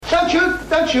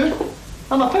Don't shoot.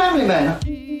 I'm a family man.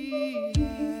 She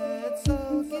had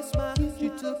sulky smile. She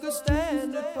took a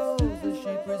standard pose as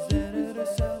she presented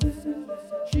herself.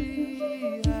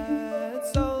 She had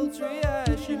sultry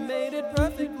eyes. She made it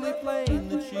perfectly plain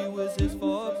that she was his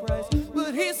for a price.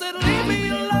 But he said, leave me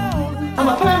alone. I'm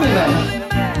a family man.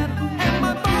 And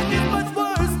my bark is much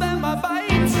worse than my bite.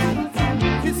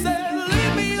 He said,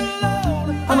 leave me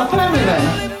alone. I'm a family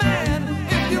man.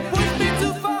 If you push me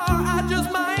too far, I just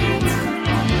might.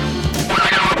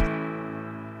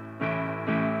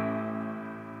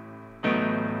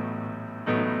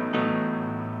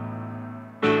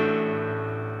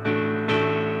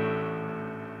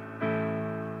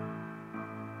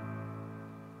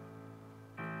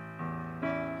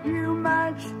 You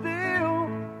might still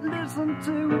listen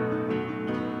to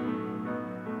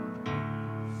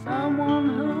someone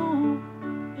who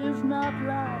is not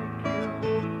like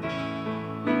you.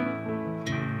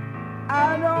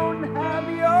 I don't have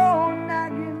your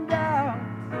nagging doubts.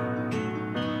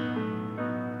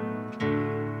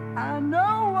 I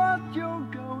know what you're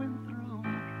going through.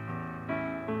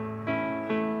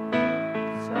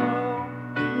 So,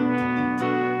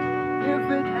 if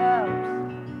it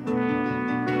helps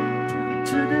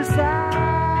to decide,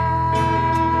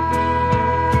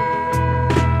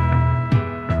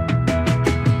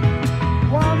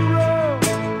 one road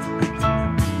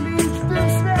leads to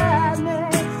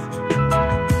sadness,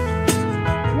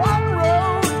 one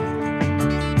road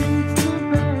leads to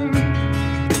pain,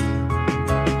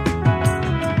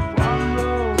 one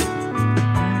road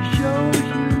shows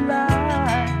you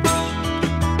life.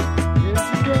 It's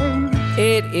a game.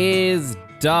 It is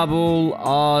Double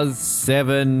Oz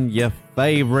 7, your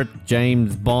favourite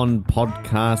James Bond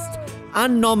podcast,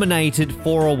 unnominated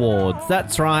for awards.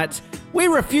 That's right, we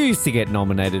refuse to get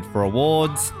nominated for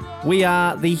awards. We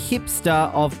are the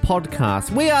hipster of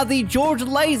podcasts. We are the George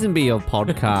Lazenby of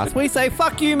podcasts. We say,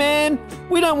 fuck you, man.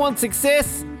 We don't want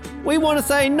success. We want to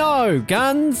say no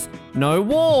guns, no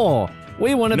war.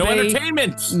 We want to No be...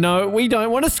 entertainment. No, we don't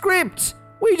want a script.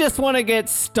 We just want to get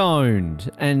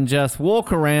stoned and just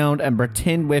walk around and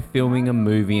pretend we're filming a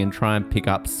movie and try and pick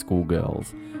up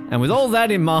schoolgirls. And with all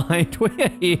that in mind, we're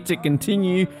here to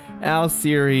continue our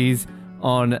series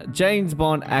on James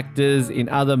Bond actors in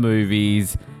other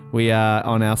movies. We are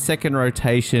on our second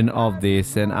rotation of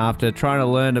this, and after trying to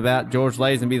learn about George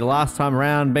Lazenby the last time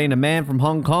around being a man from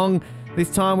Hong Kong, this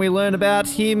time we learn about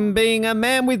him being a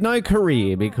man with no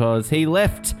career because he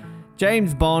left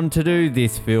James Bond to do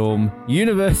this film,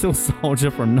 Universal Soldier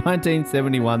from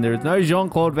 1971. There is no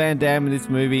Jean-Claude Van Damme in this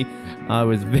movie. I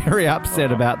was very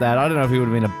upset about that. I don't know if he would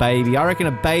have been a baby. I reckon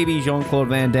a baby Jean-Claude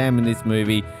Van Damme in this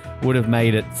movie would have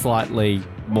made it slightly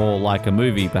more like a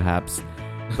movie, perhaps.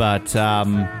 But,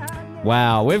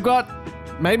 wow, we've got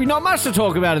maybe not much to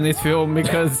talk about in this film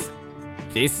because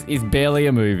this is barely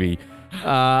a movie.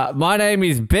 My name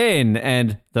is Ben,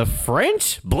 and the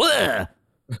French? Bleh!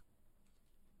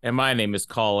 And my name is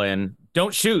Colin.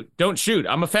 Don't shoot. Don't shoot.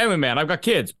 I'm a family man. I've got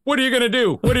kids. What are you going to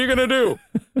do? What are you going to do?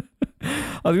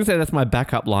 I was going to say that's my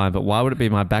backup line, but why would it be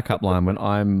my backup line when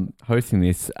I'm hosting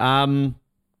this? Okay,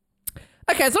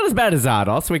 it's not as bad as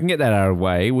Zardos, so we can get that out of the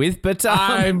way with, but...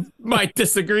 I might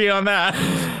disagree on that.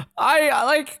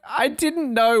 I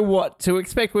didn't know what to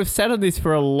expect. We've sat on this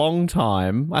for a long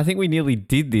time. I think we nearly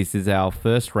did this as our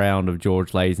first round of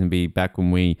George Lazenby back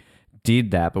when we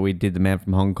did that, but we did The Man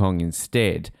from Hong Kong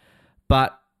instead.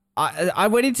 But I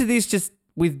went into this just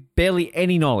with barely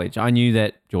any knowledge. I knew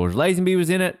that George Lazenby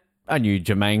was in it. I knew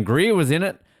Jermaine Greer was in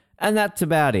it. And that's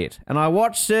about it. And I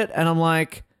watched it and I'm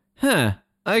like,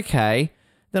 okay.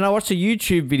 Then I watched a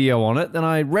YouTube video on it. Then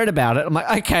I read about it. I'm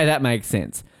like, okay, that makes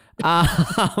sense.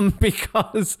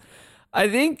 Because I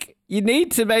think you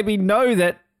need to maybe know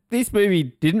that this movie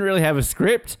didn't really have a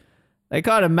script. They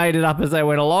kind of made it up as they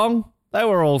went along. They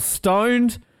were all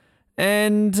stoned,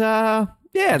 and that's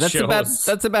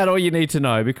about all you need to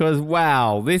know. Because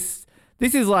wow, this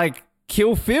is like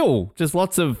Kill Phil, just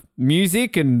lots of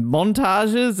music and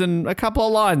montages and a couple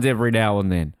of lines every now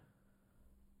and then.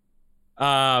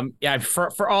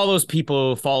 For all those people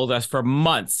who followed us for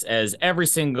months, as every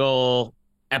single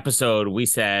episode we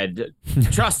said,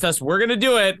 trust us, we're gonna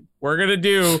do it. We're gonna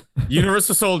do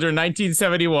Universal Soldier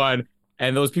 1971.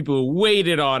 And those people who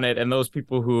waited on it, and those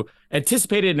people who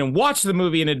anticipated and watched the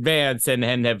movie in advance and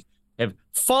have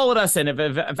followed us and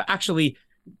have actually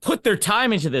put their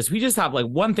time into this. We just have like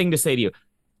one thing to say to you.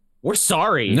 We're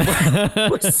sorry.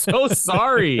 We're so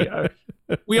sorry.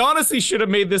 We honestly should have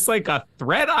made this like a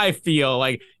threat, I feel.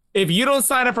 Like, if you don't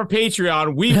sign up for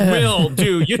Patreon, we will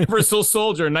do Universal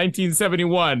Soldier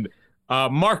 1971.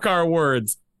 Mark our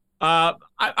words.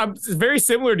 I'm very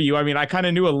similar to you. I mean, I kind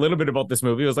of knew a little bit about this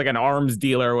movie. It was like an arms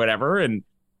dealer or whatever. And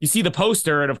you see the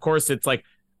poster, and of course it's like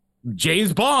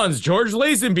James Bond's George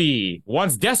Lazenby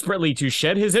wants desperately to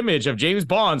shed his image of James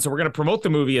Bond. So we're going to promote the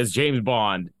movie as James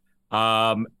Bond.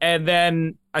 And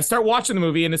then I start watching the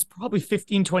movie, and it's probably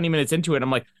 15, 20 minutes into it.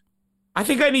 I'm like, I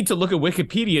think I need to look at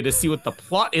Wikipedia to see what the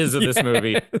plot is of this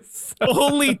movie,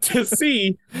 only to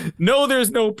see, no,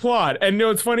 there's no plot. And no,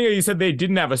 it's funny how you said they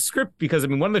didn't have a script, because I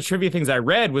mean, one of the trivia things I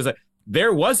read was that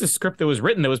there was a script that was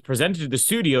written that was presented to the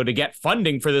studio to get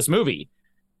funding for this movie.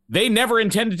 They never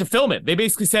intended to film it. They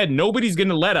basically said, nobody's going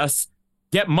to let us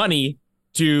get money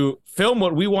to film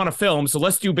what we want to film. So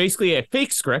let's do basically a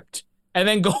fake script and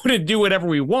then go to do whatever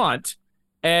we want.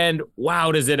 And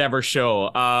wow, does it ever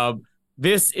show.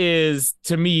 This is,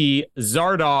 to me,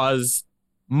 Zardoz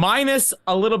minus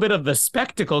a little bit of the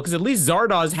spectacle, because at least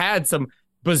Zardoz had some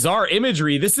bizarre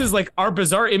imagery. This is like, our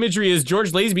bizarre imagery is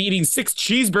George Lazenby eating 6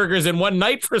 cheeseburgers in one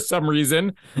night for some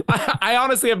reason. I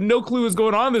honestly have no clue what's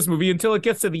going on in this movie until it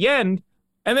gets to the end.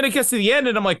 And then it gets to the end,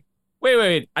 and I'm like,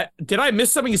 wait, did I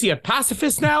miss something? Is he a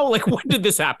pacifist now? Like, when did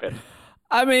this happen?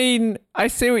 I mean, I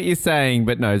see what you're saying,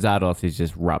 but no, Zardoz is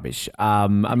just rubbish. I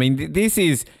mean, this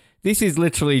is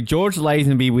literally George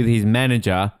Lazenby with his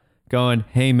manager going,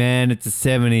 hey man, it's the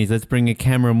 70s. Let's bring a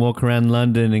camera and walk around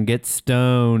London and get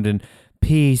stoned and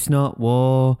peace, not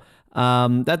war.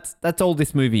 That's all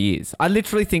this movie is. I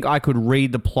literally think I could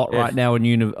read the plot right now on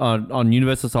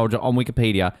Universal Soldier on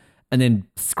Wikipedia and then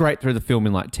scrape through the film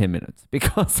in like 10 minutes,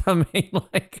 because I mean,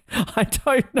 like, I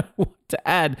don't know what to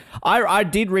add. I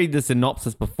did read the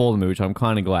synopsis before the movie, which I'm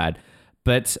kind of glad,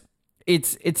 but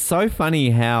it's so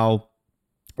funny how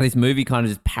this movie kind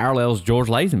of just parallels George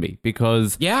Lazenby,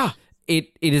 because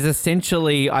it is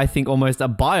essentially, I think, almost a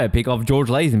biopic of George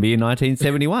Lazenby in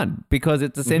 1971, because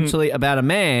it's essentially about a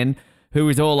man who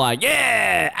is all like,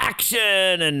 yeah,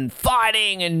 action and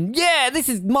fighting and yeah, this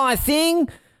is my thing.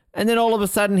 And then all of a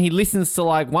sudden he listens to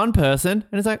like one person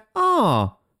and it's like,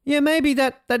 oh, yeah, maybe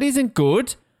that isn't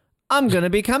good. I'm going to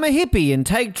become a hippie and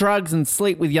take drugs and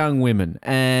sleep with young women.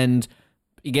 And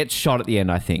he gets shot at the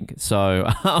end, I think. So,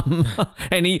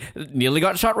 and he nearly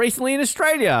got shot recently in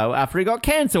Australia after he got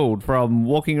cancelled from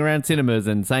walking around cinemas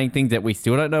and saying things that we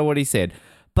still don't know what he said.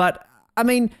 But, I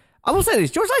mean, I will say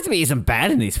this, George Lazenby isn't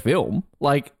bad in this film.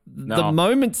 Like, the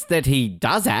moments that he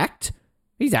does act,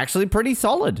 he's actually pretty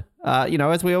solid.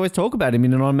 As we always talk about him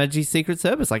in On Majesty's Secret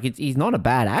Service, like, he's not a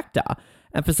bad actor.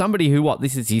 And for somebody who,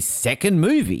 this is his second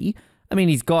movie, I mean,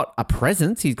 he's got a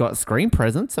presence, he's got screen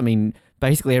presence. I mean,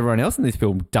 basically everyone else in this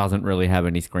film doesn't really have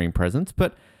any screen presence,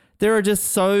 but there are just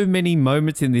so many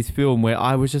moments in this film where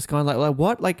I was just kind of like,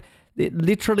 what? Like, it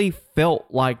literally felt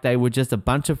like they were just a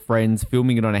bunch of friends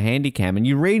filming it on a handycam. And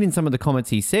you read in some of the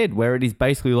comments he said where it is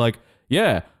basically like,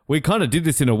 yeah, we kind of did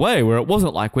this in a way where it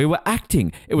wasn't like we were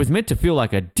acting. It was meant to feel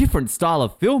like a different style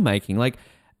of filmmaking. Like,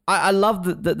 I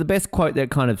love the best quote that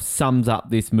kind of sums up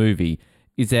this movie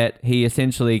is that he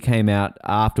essentially came out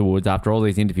afterwards, after all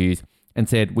these interviews, and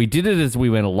said, we did it as we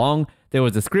went along. There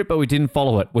was a script, but we didn't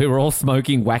follow it. We were all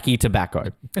smoking wacky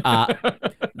tobacco.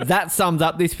 That sums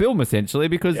up this film, essentially,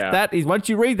 because that is, once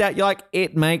you read that, you're like,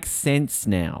 it makes sense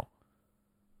now.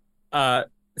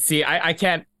 See, I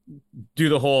can't do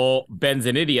the whole Ben's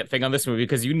an idiot thing on this movie,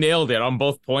 because you nailed it on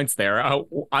both points there.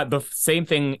 The same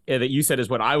thing that you said is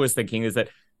what I was thinking, is that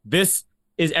this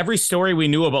is every story we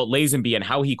knew about Lazenby and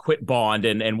how he quit Bond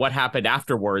and what happened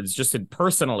afterwards, just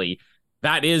personally.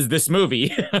 That is this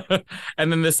movie.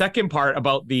 And then the second part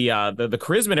about the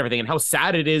charisma and everything, and how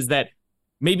sad it is that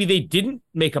maybe they didn't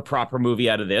make a proper movie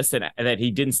out of this, and that he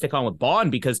didn't stick on with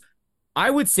Bond, because I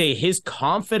would say his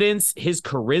confidence, his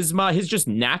charisma, his just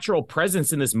natural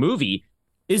presence in this movie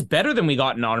is better than we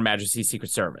got in On Her Majesty's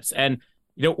Secret Service. And,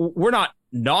 we're not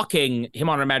knocking him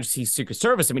on Her Majesty's Secret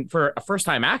Service. I mean, for a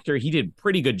first-time actor, he did a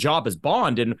pretty good job as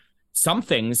Bond. And some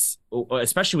things,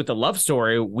 especially with the love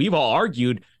story, we've all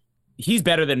argued he's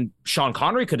better than Sean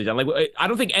Connery could have done. Like, I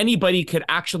don't think anybody could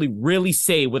actually really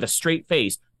say with a straight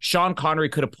face, Sean Connery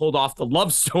could have pulled off the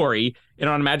love story in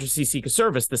On Her Majesty's Secret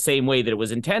Service the same way that it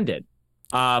was intended.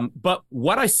 But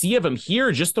what I see of him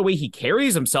here, just the way he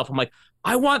carries himself, I'm like,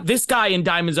 I want this guy in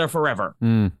Diamonds Are Forever.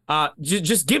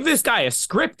 Just give this guy a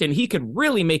script and he could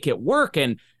really make it work.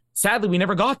 And sadly, we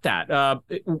never got that.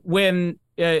 When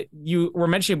you were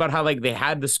mentioning about how like they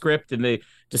had the script and they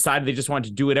decided they just wanted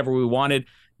to do whatever we wanted,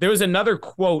 there was another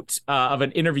quote of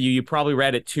an interview, you probably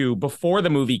read it too, before the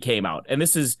movie came out. And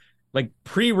this is like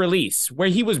pre-release, where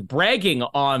he was bragging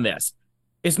on this.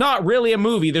 It's not really a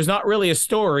movie. There's not really a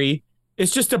story.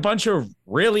 It's just a bunch of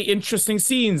really interesting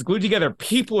scenes glued together.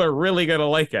 People are really going to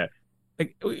like it.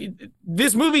 Like,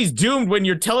 this movie's doomed when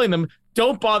you're telling them,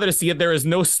 don't bother to see it. There is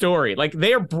no story. Like,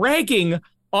 they are bragging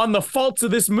on the faults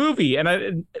of this movie.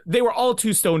 And they were all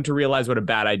too stoned to realize what a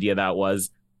bad idea that was.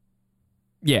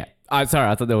 Yeah. I'm sorry.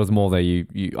 I thought there was more there.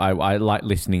 I like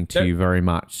listening to you very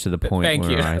much to the point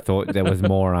where I thought there was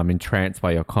more. I'm entranced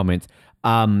by your comments.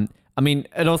 I mean,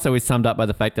 it also is summed up by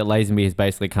the fact that Lazenby has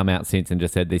basically come out since and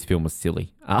just said this film was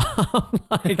silly.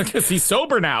 Because he's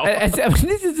sober now.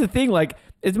 This is the thing, like,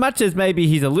 as much as maybe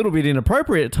he's a little bit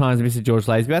inappropriate at times, Mr. George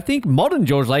Lazenby, I think modern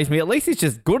George Lazenby, at least, is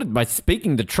just good by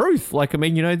speaking the truth. Like, I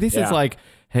mean, this is like,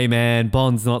 hey, man,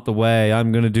 Bond's not the way.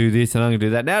 I'm going to do this and I'm going to do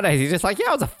that. Nowadays, he's just like, yeah,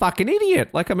 I was a fucking idiot.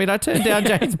 Like, I mean, I turned down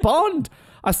James Bond.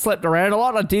 I slept around a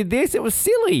lot. I did this. It was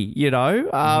silly,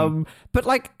 But,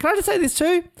 like, can I just say this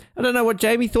too? I don't know what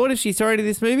Jamie thought if she saw any of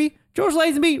this movie. George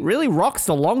Lazenby really rocks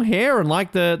the long hair and,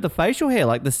 like, the facial hair,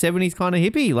 like the 70s kind of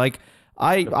hippie. Like,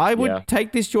 I would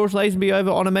take this George Lazenby over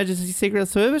On Her Majesty's Secret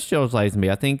Service George Lazenby.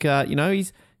 I think,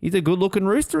 he's a good-looking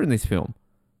rooster in this film.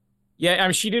 Yeah, I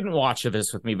mean, she didn't watch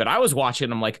this with me, but I was watching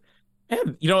and I'm like,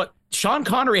 man, you know what? Sean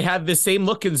Connery had the same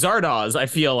look in Zardoz, I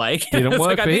feel like. Didn't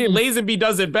work I think Lazenby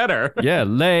does it better. Yeah,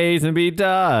 Lazenby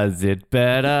does it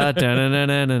better.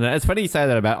 It's funny you say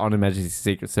that about On Her Majesty's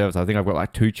Secret Service. I think I've got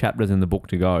like 2 chapters in the book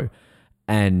to go.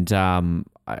 And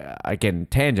again,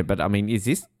 tangent, but I mean, is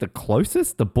this the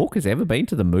closest the book has ever been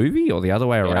to the movie or the other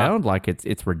way around? Like,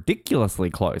 it's ridiculously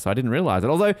close. I didn't realize it.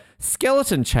 Although,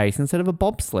 skeleton chase instead of a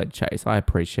bobsled chase. I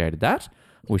appreciated that.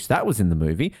 Wish that was in the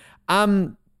movie.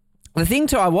 The thing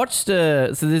too, I watched,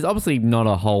 so there's obviously not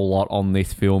a whole lot on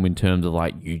this film in terms of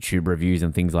like YouTube reviews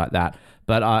and things like that,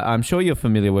 but I'm sure you're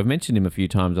familiar. We've mentioned him a few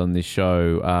times on this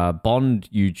show. Bond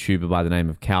YouTuber by the name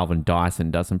of Calvin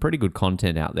Dyson does some pretty good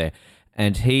content out there,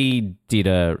 and he did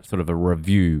a sort of a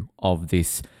review of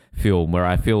this film where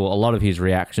I feel a lot of his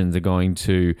reactions are going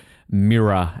to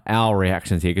mirror our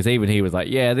reactions here, because even he was like,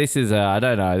 yeah, this is, I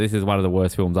don't know, this is one of the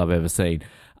worst films I've ever seen.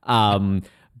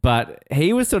 But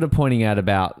he was sort of pointing out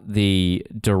about the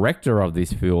director of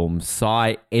this film,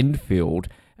 Cy Enfield,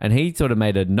 and he sort of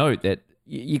made a note that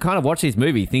you kind of watch this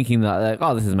movie thinking that,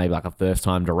 oh, this is maybe like a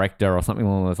first-time director or something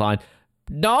along those lines.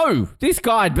 No, this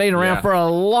guy had been around for a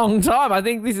long time. I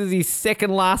think this is his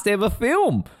second last ever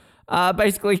film.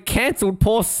 Basically cancelled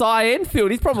poor Cy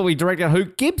Enfield. He's probably directed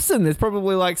Hoot Gibson. There's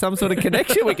probably like some sort of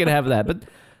connection we can have with that. But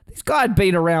this guy had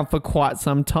been around for quite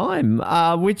some time,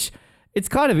 which... It's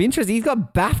kind of interesting. He's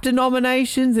got BAFTA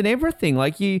nominations and everything.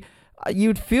 Like you'd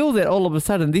feel that all of a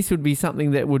sudden this would be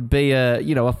something that would be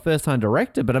a first-time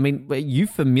director. But I mean, are you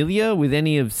familiar with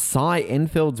any of Cy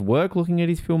Enfield's work looking at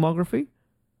his filmography?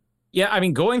 Yeah, I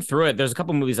mean, going through it, there's a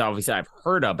couple movies obviously I've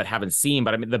heard of but haven't seen.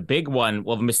 But I mean, the big one,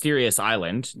 well, The Mysterious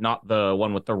Island, not the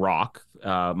one with The Rock,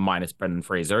 minus Brendan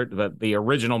Fraser, but the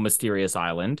original Mysterious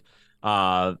Island.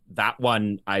 That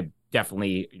one I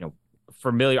definitely,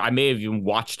 familiar. I may have even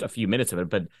watched a few minutes of it,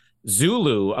 but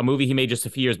Zulu, a movie he made just a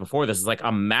few years before this, is like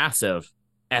a massive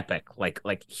epic,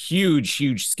 like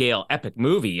huge scale epic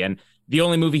movie. And the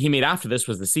only movie he made after this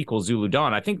was the sequel, Zulu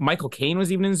Dawn. I think Michael Caine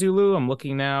was even in Zulu. I'm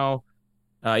looking now.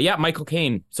 Michael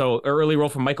Caine. So early role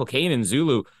from Michael Caine in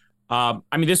Zulu. I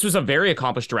mean, this was a very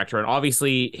accomplished director, and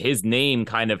obviously his name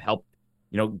kind of helped,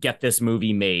 get this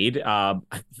movie made.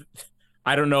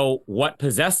 I don't know what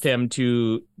possessed him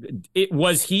to.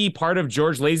 Was he part of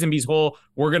George Lazenby's whole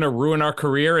 "we're going to ruin our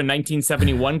career in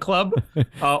 1971" club,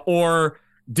 or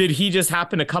did he just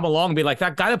happen to come along and be like,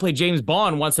 that guy that played James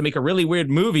Bond wants to make a really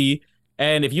weird movie,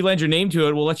 and if you lend your name to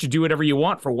it, we'll let you do whatever you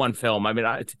want for one film. I mean,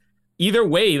 either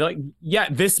way,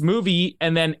 this movie,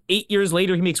 and then 8 years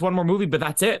later he makes one more movie, but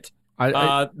that's it.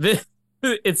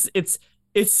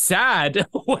 It's sad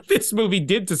what this movie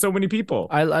did to so many people.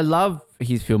 I love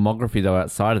his filmography, though,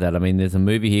 outside of that. I mean, there's a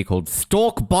movie here called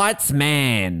Stork Bites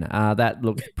Man. That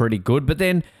looks pretty good. But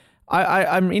then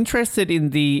I'm interested in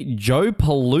the Joe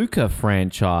Palooka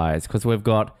franchise, because we've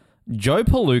got Joe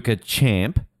Palooka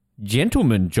Champ,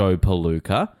 Gentleman Joe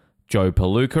Palooka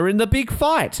in the Big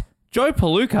Fight, Joe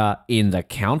Palooka in the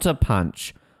Counter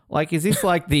Punch. Like, is this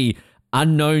like the...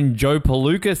 unknown Joe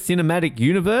Palooka cinematic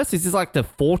universe? Is this like the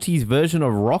 40s version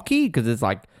of Rocky? Because it's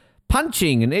like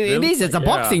punching, and it's a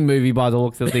boxing movie by the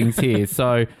looks of things here.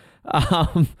 So I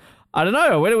don't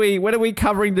know. When are we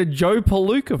covering the Joe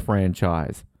Palooka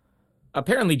franchise?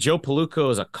 Apparently Joe Palooka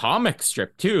is a comic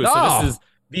strip too. So this is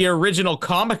the original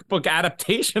comic book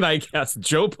adaptation, I guess.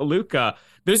 Joe Palooka.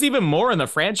 There's even more in the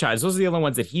franchise. Those are the only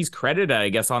ones that he's credited, I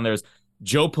guess, on. There's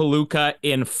Joe Palooka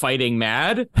in Fighting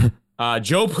Mad.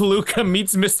 Joe Palooka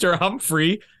meets Mr.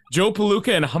 Humphrey, Joe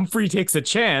Palooka and Humphrey Takes a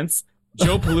Chance,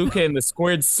 Joe Palooka in The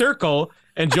Squared Circle,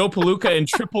 and Joe Palooka in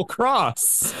Triple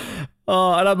Cross.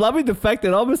 Oh, and I'm loving the fact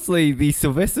that obviously the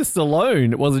Sylvester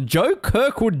Stallone was Joe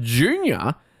Kirkwood Jr.,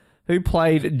 who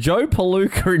played Joe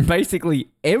Palooka in basically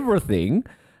everything.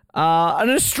 An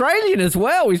Australian as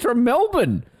well. He's from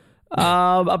Melbourne.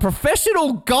 A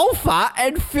professional golfer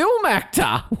and film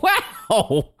actor.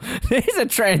 Wow. There's a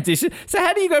transition. So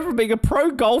how do you go from being a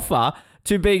pro golfer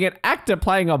to being an actor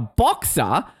playing a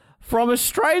boxer from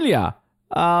Australia?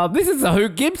 This is the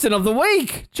Hoot Gibson of the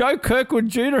week. Joe Kirkwood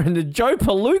Jr. in the Joe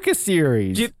Palooka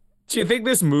series. Do you think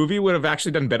this movie would have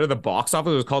actually done better at the box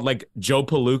office? It was called like Joe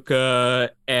Palooka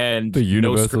and The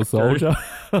Universal No Soldier.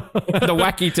 The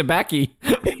Wacky Tobacky.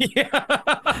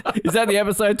 Yeah. Is that the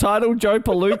episode title? Joe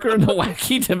Palooka and the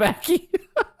Wacky Tobacky?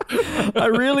 I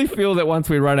really feel that once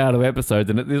we run out of episodes,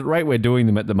 and at the rate we're doing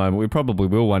them at the moment, we probably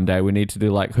will one day, we need to do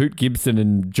like Hoot Gibson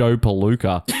and Joe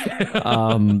Palooka.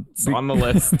 It's on the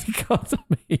list. Because of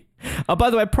me. Oh, by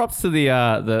the way, props to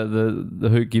the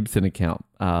Hoot Gibson account,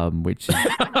 which is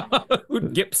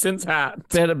Hoot Gibson's hat.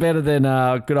 better than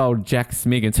good old Jack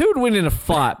Smiggins. Who would win in a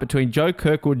fight between Joe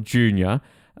Kirkwood Jr.,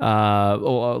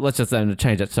 or let's just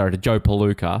change that, sorry, to Joe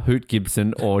Palooka, Hoot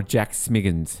Gibson, or Jack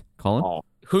Smiggins? Colin? Oh,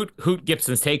 Hoot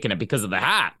Gibson's taking it because of the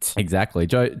hat. Exactly.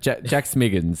 Jack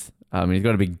Smiggins. He's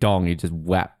got a big dong. He just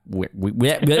whap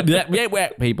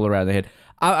people around the head.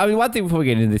 I mean, one thing before we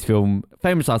get into this film,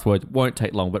 famous last words, won't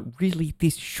take long, but really,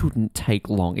 this shouldn't take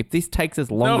long. If this takes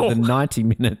us longer than 90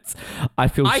 minutes, I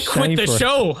feel shame for it. I quit the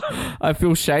show. I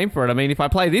feel shame for it. I mean, if I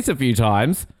play this a few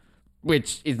times,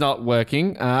 which is not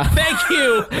working. Thank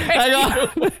you. Hang on.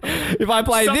 If I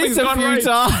play this a few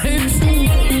times.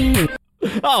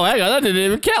 Oh, hang on. That didn't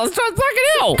even count. Let's try fucking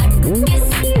hell.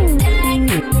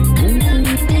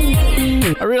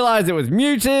 I realized it was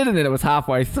muted, and then it was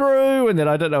halfway through, and then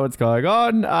I don't know what's going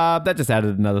on. That just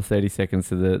added another 30 seconds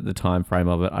to the time frame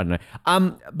of it. I don't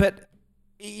know. But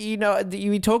you know,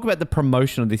 you talk about the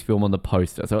promotion of this film on the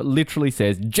poster. So it literally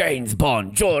says, James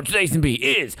Bond, George Lazenby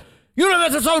is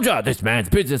Universal Soldier. This man's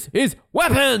business is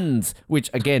weapons. Which,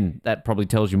 again, that probably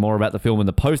tells you more about the film in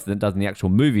the poster than it does in the actual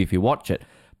movie if you watch it.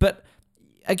 But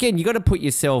again, you got to put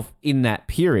yourself in that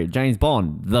period. James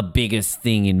Bond, the biggest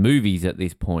thing in movies at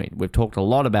this point. We've talked a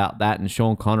lot about that and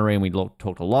Sean Connery, and we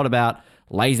talked a lot about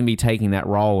Lazenby taking that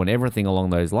role and everything along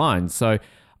those lines. So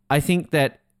I think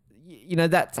that, you know,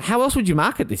 that's how else would you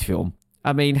market this film?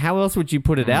 I mean, how else would you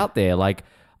put it out there? Like,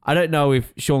 I don't know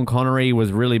if Sean Connery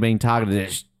was really being targeted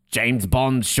as James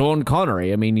Bond, Sean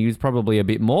Connery. I mean, he was probably a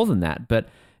bit more than that. But,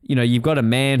 you know, you've got a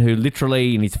man who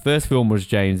literally in his first film was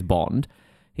James Bond.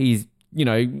 He's, you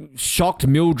know, shocked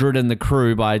Mildred and the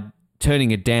crew by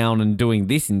turning it down and doing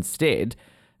this instead.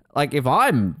 Like, if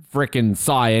I'm frickin'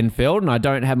 Cy Enfield and I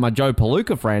don't have my Joe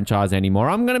Palooka franchise anymore,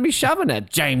 I'm going to be shoving at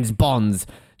James Bond's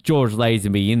George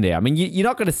Lazenby in there. I mean, you're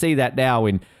not going to see that now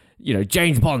in, you know,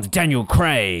 James Bond's Daniel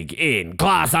Craig in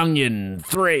Glass Onion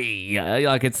 3.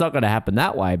 Like, it's not going to happen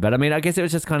that way. But, I mean, I guess it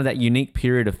was just kind of that unique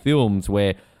period of films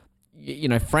where, you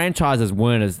know, franchises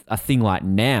weren't as a thing like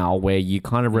now, where you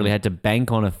kind of really had to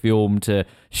bank on a film to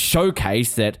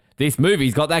showcase that this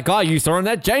movie's got that guy you saw in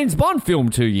that James Bond film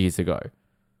 2 years ago.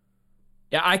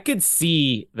 Yeah, I could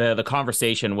see the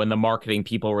conversation when the marketing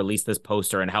people released this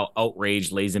poster and how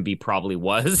outraged Lazenby probably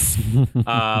was.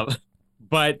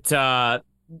 But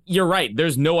you're right.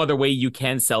 There's no other way you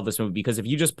can sell this movie, because if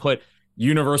you just put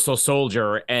Universal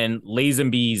Soldier and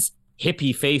Lazenby's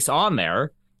hippie face on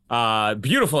there,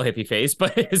 beautiful hippie face,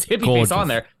 but his hippie face on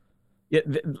there,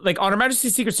 like on Her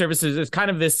Majesty's Secret Service is kind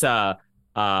of this,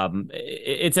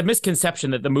 it's a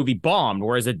misconception that the movie bombed,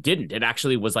 whereas it didn't. It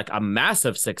actually was like a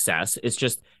massive success. It's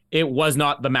just, it was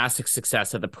not the massive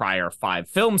success that the prior 5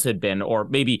 films had been, or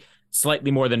maybe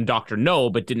slightly more than Dr. No,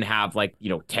 but didn't have, like, you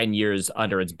know, 10 years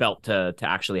under its belt to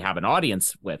actually have an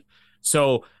audience with.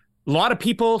 So a lot of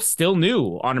people still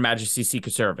knew On Her Majesty's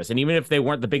Secret Service. And even if they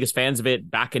weren't the biggest fans of it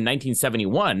back in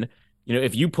 1971, you know,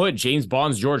 if you put James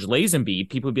Bond's George Lazenby,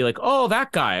 people would be like, oh,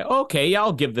 that guy. Okay, yeah,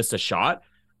 I'll give this a shot.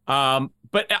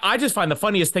 But I just find the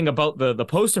funniest thing about the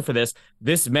poster for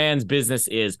this man's business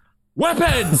is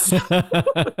weapons.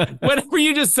 Whenever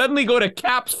you just suddenly go to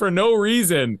caps for no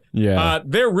reason,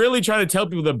 they're really trying to tell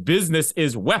people the business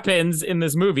is weapons in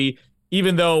this movie,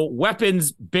 even though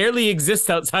weapons barely exist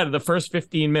outside of the first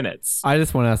 15 minutes. I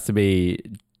just want us to be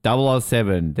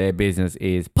 007. Their business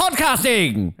is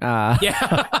podcasting.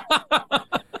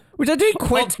 Which I do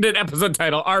alternate episode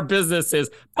title. Our business is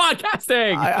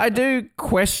podcasting. I do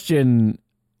question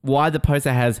why the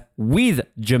poster has with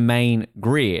Jermaine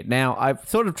Greer. Now, I've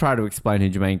sort of tried to explain who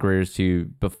Jermaine Greer is to you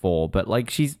before, but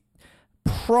like, she's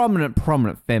prominent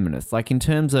feminist. Like, in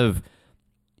terms of,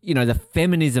 you know, the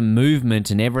feminism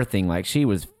movement and everything. Like, she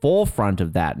was forefront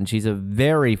of that, and she's a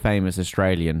very famous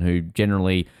Australian who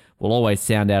generally will always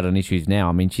sound out on issues now.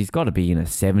 I mean, she's got to be in her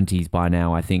 70s by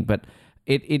now, I think, but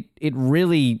it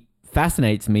really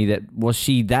fascinates me that was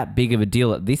she that big of a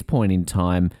deal at this point in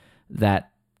time that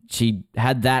she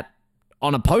had that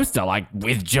on a poster, like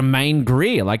with Jermaine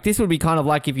Greer. Like, this would be kind of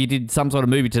like if you did some sort of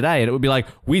movie today and it would be like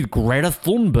with Greta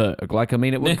Thunberg. Like, I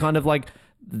mean, it would kind of like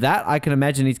that. I can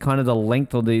imagine is kind of the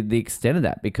length or the extent of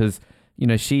that, because, you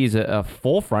know, she is a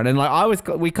forefront. And like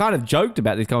we kind of joked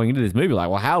about this going into this movie. Like,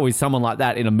 well, how is someone like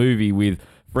that in a movie with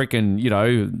freaking, you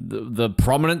know, the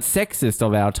prominent sexist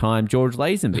of our time, George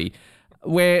Lazenby?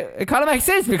 Where it kind of makes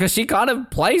sense because she kind of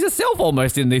plays herself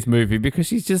almost in this movie, because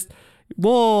she's just,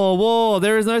 whoa,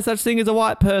 there is no such thing as a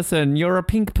white person. You're a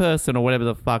pink person, or whatever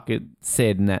the fuck it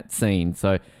said in that scene.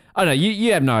 So, I don't know.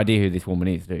 You have no idea who this woman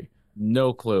is, do you?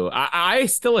 No clue. I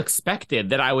still expected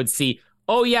that I would see,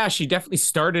 oh, yeah, she definitely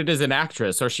started as an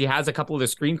actress, or she has a couple of the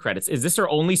screen credits. Is this her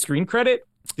only screen credit?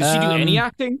 Did she do any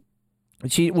acting?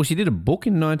 She did a book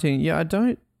in 19... Yeah, I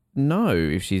don't know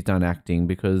if she's done acting,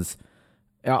 because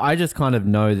I just kind of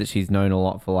know that she's known a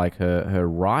lot for, like, her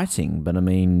writing. But, I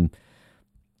mean,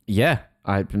 yeah,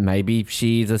 maybe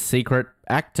she's a secret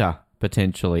actor,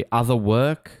 potentially. Other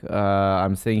work,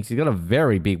 I'm seeing she's got a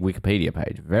very big Wikipedia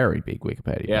page. Very big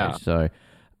Wikipedia page. So,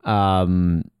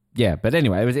 yeah, but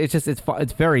anyway,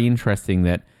 it's very interesting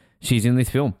that she's in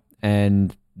this film,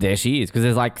 and there she is, because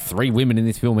there's like 3 women in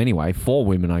this film anyway, 4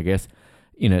 women, I guess,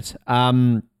 in it.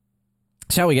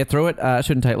 Shall we get through it?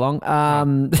 Shouldn't take long.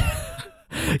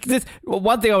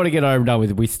 One thing I want to get over and done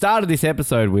with. We started this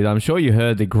episode with, I'm sure you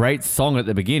heard the great song at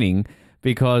the beginning,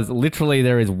 because literally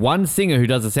there is one singer who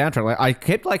does the soundtrack. Like, I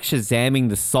kept like Shazamming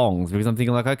the songs, because I'm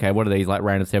thinking like, okay, what are these like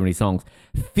random 70 songs?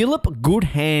 Philip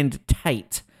Goodhand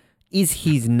Tate is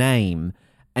his name,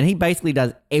 and he basically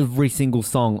does every single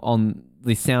song on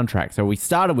this soundtrack. So we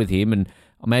started with him, and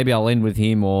maybe I'll end with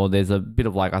him, or there's a bit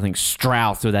of like, I think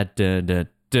Strauss with that the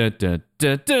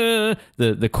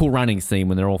Cool Runnings theme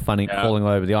when they're all falling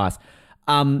over the ice.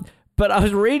 But I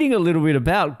was reading a little bit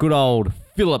about good old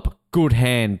Philip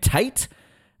Goodhand Tate.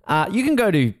 You can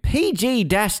go to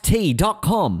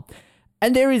pg-t.com,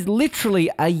 and there is literally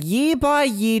a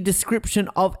year-by-year description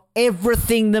of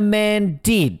everything the man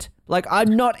did. Like,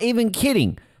 I'm not even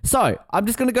kidding. So, I'm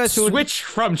just going to go through... Switch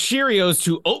from Cheerios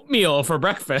to oatmeal for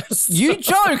breakfast. You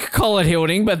joke, Colin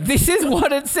Hilding, but this is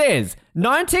what it says.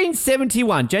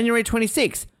 1971, January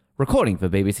 26th, recording for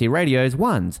BBC Radio's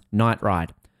One's Night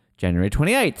Ride. January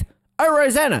 28th, Oh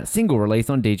Rosanna, single release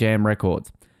on DJM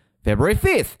Records. February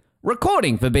 5th,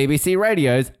 recording for BBC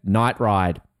Radio's Night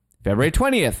Ride. February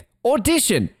 20th,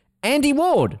 Audition, Andy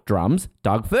Ward, drums,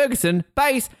 Doug Ferguson,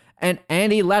 bass, and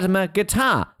Andy Latimer,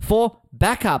 guitar, for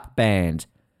Backup Band.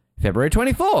 February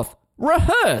 24th,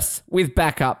 Rehearse with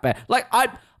Backup Band. Like,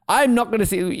 I'm not going to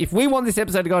see... If we want this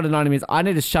episode to go into 90 minutes, I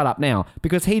need to shut up now,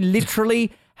 because he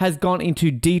literally has gone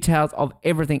into details of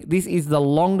everything. This is the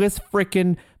longest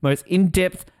freaking, most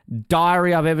in-depth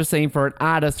diary I've ever seen for an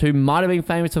artist who might have been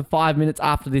famous for 5 minutes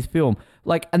after this film.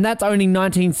 Like, and that's only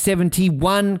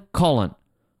 1971, Colin.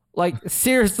 Like,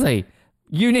 seriously,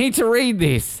 you need to read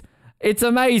this. It's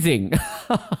amazing.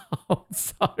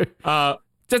 Just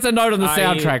a note on the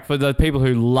soundtrack for the people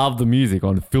who love the music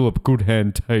on Philip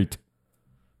Goodhand Tate.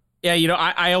 Yeah, you know,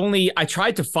 I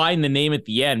tried to find the name at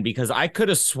the end, because I could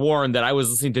have sworn that I was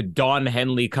listening to Don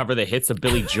Henley cover the hits of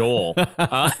Billy Joel.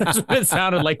 That's what it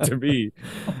sounded like to me.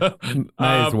 May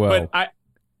as well.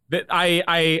 But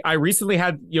I recently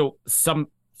had, you know, some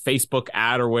Facebook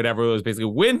ad or whatever. It was basically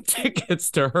win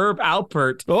tickets to Herb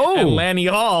Alpert and Lanny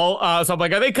Hall. So I'm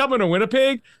like, are they coming to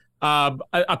Winnipeg?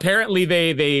 Apparently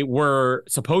they were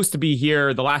supposed to be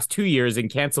here the last 2 years and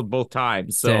canceled both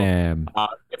times. So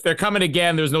if they're coming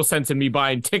again, there's no sense in me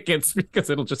buying tickets,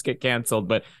 because it'll just get canceled.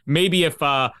 But maybe if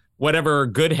whatever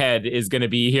Goodhead is going to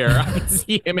be here, I can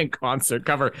see him in concert,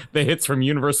 cover the hits from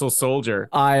Universal Soldier.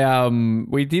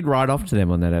 We did write off to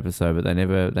them on that episode, but they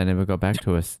never got back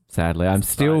to us, sadly. I'm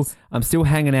still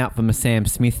hanging out for my Sam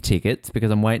Smith tickets,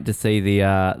 because I'm waiting to see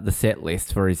the set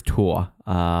list for his tour.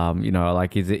 You know,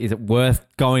 like, is it worth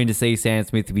going to see Sam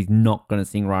Smith if he's not going to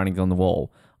sing Writings on the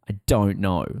Wall? I don't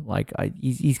know. Like,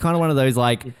 he's kind of one of those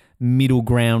like middle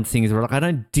ground singers where, like, I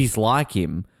don't dislike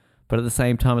him, but at the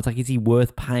same time, it's like, is he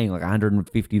worth paying like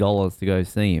 $150 to go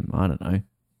see him? I don't know.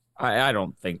 I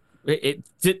don't think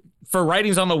for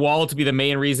Writings on the Wall to be the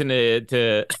main reason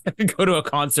to go to a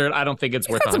concert. I don't think it's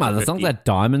worth. Some other songs. That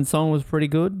Diamond song was pretty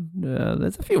good.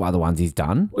 There's a few other ones he's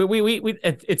done.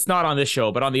 It's not on this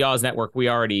show, but on the Oz Network, we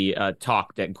already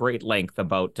talked at great length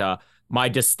about my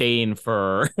disdain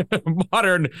for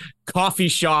modern coffee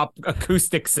shop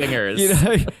acoustic singers. You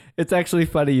know, it's actually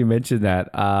funny you mentioned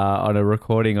that on a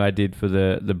recording I did for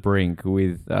the Brink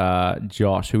with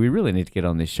Josh, who we really need to get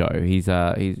on this show. He's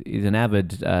an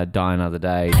avid Die Another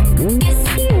Day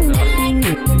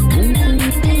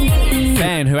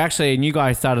fan who actually, and you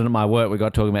guys started at my work. We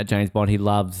got talking about James Bond. He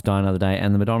loves Die Another Day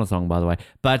and the Madonna song, by the way.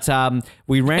 But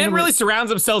we randomly... And really surrounds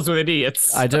themselves with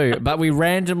idiots. I do. But we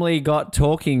randomly got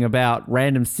talking about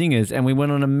random singers and we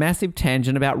went on a massive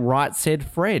tangent about Right Said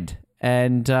Fred.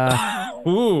 And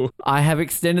Ooh. I have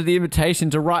extended the invitation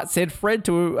to Right Said Fred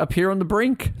to appear on the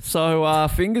Brink. So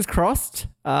fingers crossed.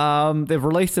 They've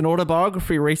released an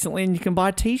autobiography recently and you can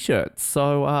buy T-shirts.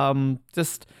 So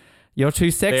just... You're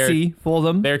too sexy for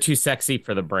them. They're too sexy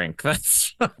for the Brink.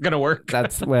 That's not going to work.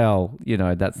 That's not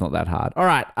that hard. All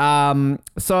right.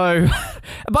 So,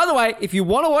 by the way, if you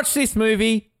want to watch this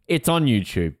movie, it's on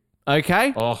YouTube.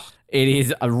 Okay? Oh. It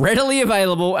is readily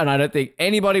available, and I don't think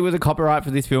anybody with a copyright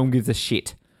for this film gives a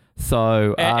shit.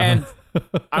 So, and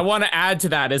I want to add to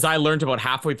that, as I learned about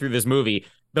halfway through this movie,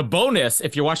 the bonus,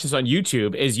 if you watch this on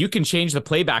YouTube, is you can change the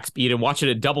playback speed and watch it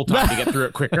at double time to get through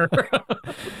it quicker.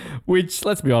 Which,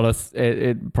 let's be honest,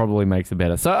 it probably makes it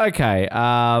better. So, okay,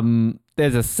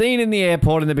 there's a scene in the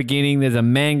airport in the beginning. There's a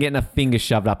man getting a finger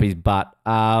shoved up his butt.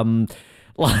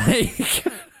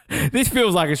 This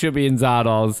feels like it should be in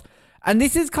Zardoz. And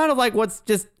this is kind of like what's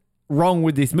just wrong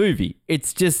with this movie.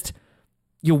 It's just,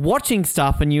 you're watching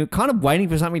stuff and you're kind of waiting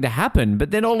for something to happen,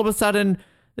 but then all of a sudden...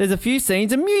 There's a few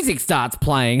scenes and music starts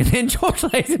playing and then George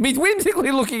Lazenby's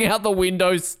whimsically looking out the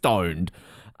window stoned.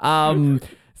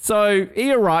 So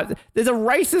he arrives. There's a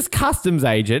racist customs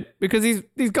agent because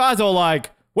these guys are all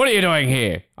like, what are you doing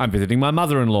here? I'm visiting my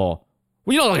mother-in-law.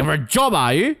 Well, you're not looking for a job,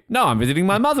 are you? No, I'm visiting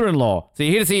my mother-in-law. So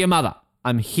you're here to see your mother.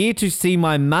 I'm here to see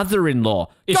my mother-in-law.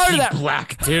 Is she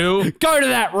black too? Go to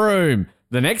that room.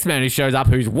 The next man who shows up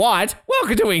who's white,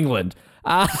 welcome to England.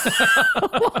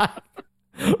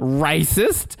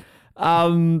 Racist.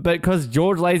 But because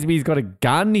George Lazenby's got a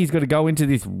gun, he's got to go into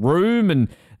this room and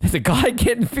there's a guy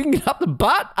getting fingered up the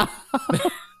butt.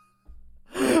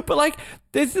 But like,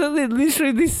 there's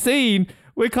literally this scene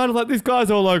where kind of like this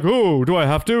guy's all like, oh, do I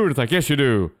have to? And it's like, yes, you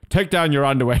do. Take down your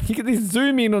underwear. You get this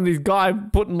zoom in on this guy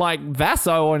putting like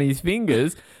Vaso on his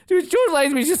fingers. Dude, George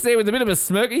Lazenby's just there with a bit of a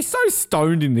smirk. He's so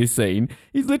stoned in this scene.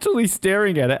 He's literally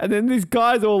staring at it. And then this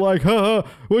guy's all like, ha,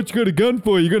 what you got a gun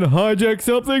for? You going to hijack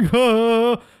something?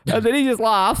 Ha. And then he just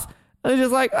laughs. And he's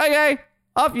just like, okay,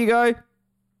 off you go.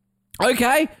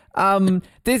 Okay.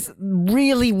 There's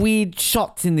really weird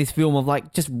shots in this film of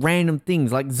like just random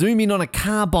things, like zoom in on a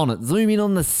car bonnet, zoom in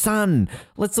on the sun.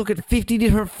 Let's look at 50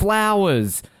 different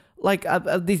flowers. Like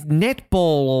this netball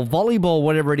or volleyball,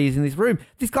 whatever it is in this room.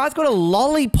 This guy's got a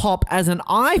lollipop as an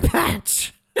eye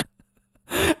patch.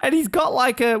 And he's got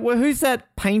like who's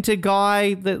that painter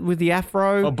guy with the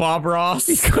afro? Oh, Bob Ross.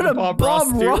 He's got a Bob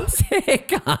Ross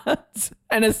haircut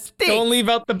and a stick. Don't leave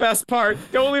out the best part.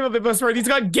 He's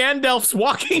got Gandalf's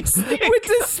walking stick. With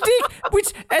the stick,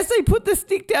 which as they put the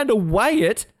stick down to weigh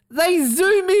it, they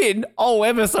zoom in,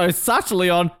 ever so subtly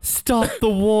on, stop the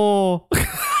war.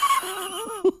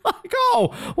 Like,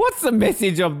 what's the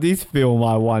message of this film,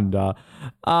 I wonder?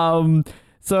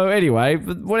 So anyway,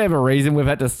 for whatever reason, we've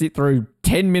had to sit through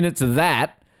 10 minutes of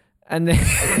that. And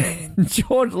then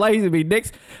George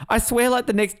Lazenby I swear like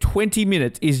the next 20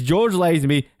 minutes is George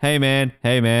Lazenby, hey man,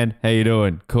 how you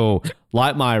doing? Cool.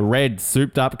 Like my red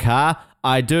souped up car?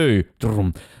 I do.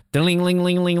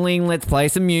 Ding-ling-ling-ling-ling, let's play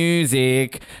some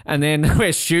music. And then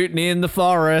we're shooting in the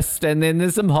forest and then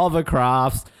there's some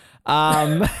hovercrafts.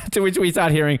 To which we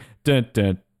start hearing dun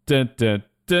dun dun dun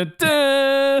dun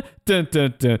dun dun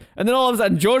dun dun, and then all of a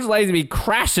sudden George Lazenby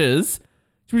crashes.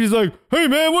 He's like, "Hey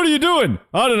man, what are you doing?"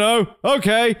 "I don't know."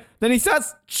 "Okay." Then he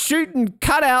starts shooting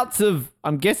cutouts of,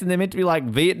 I'm guessing they're meant to be like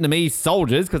Vietnamese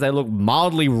soldiers because they look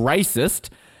mildly racist.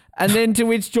 And then to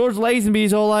which George Lazenby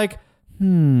is all like,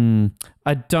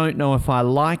 I don't know if I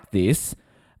like this.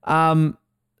 They're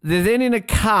then in a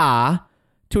car.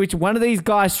 To which one of these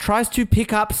guys tries to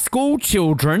pick up school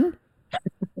children.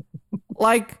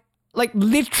 like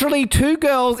literally two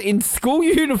girls in school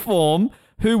uniform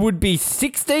who would be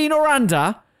 16 or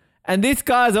under. And this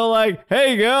guy's all like,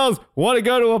 hey girls, want to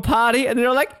go to a party? And they're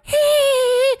all like,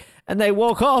 hey. And they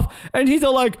walk off. And he's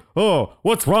all like, oh,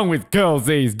 what's wrong with girls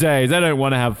these days? They don't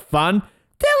want to have fun.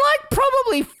 They're like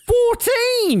probably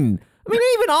 14. I mean,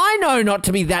 even I know not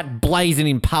to be that blazing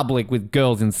in public with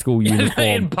girls in school uniform.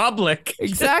 In public.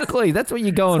 Exactly. That's what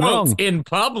you're going wrong. In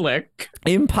public.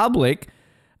 In public.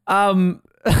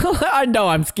 I know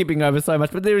I'm skipping over so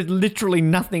much, but there is literally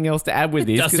nothing else to add with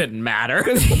this. Doesn't matter.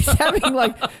 Because he's having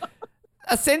like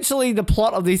essentially the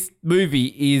plot of this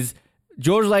movie is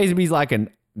George Lazenby's like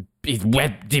his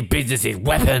business is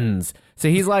weapons. So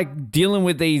he's like dealing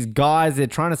with these guys. They're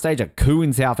trying to stage a coup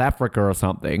in South Africa or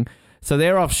something. So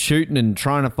they're off shooting and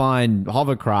trying to find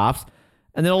hovercrafts.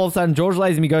 And then all of a sudden, George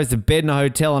Lazenby goes to bed in a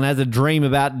hotel and has a dream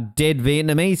about dead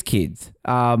Vietnamese kids.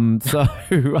 So,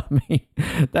 I mean,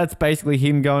 that's basically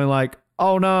him going like,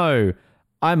 oh no,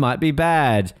 I might be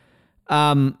bad.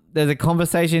 There's a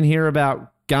conversation here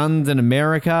about guns in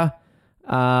America.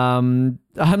 I'm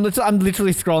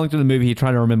literally scrolling through the movie here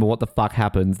trying to remember what the fuck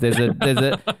happens. There's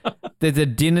a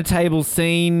dinner table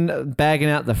scene bagging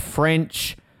out the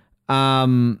French.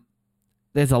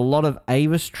 There's a lot of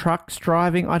Avis trucks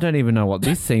driving. I don't even know what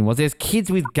this scene was. There's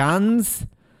kids with guns.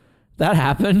 That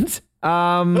happened.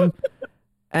 And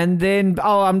then,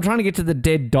 I'm trying to get to the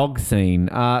dead dog scene.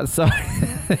 So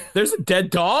there's a dead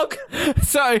dog?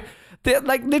 So,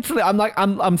 like, literally, I'm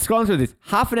scrolling through this.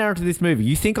 Half an hour into this movie.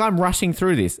 You think I'm rushing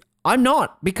through this. I'm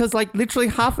not. Because, like, literally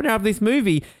half an hour of this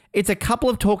movie, it's a couple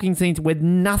of talking scenes where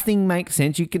nothing makes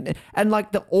sense. And,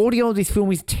 like, the audio of this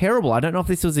film is terrible. I don't know if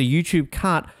this was a YouTube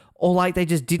cut or like they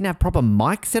just didn't have proper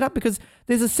mic set up, because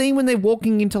there's a scene when they're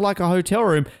walking into like a hotel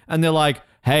room and they're like,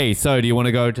 hey, so do you want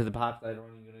to go to the park later on?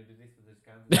 You're going to do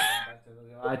this.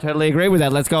 I totally agree with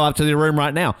that. Let's go up to the room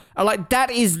right now. I'm like, that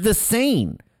is the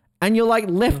scene. And you're like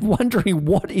left wondering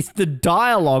what is the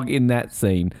dialogue in that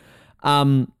scene.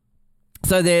 So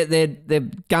they're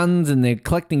guns and they're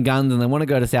collecting guns and they want to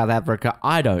go to South Africa.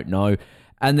 I don't know.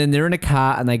 And then they're in a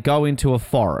car and they go into a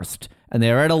forest and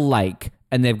they're at a lake.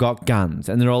 And they've got guns.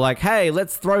 And they're all like, hey,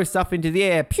 let's throw stuff into the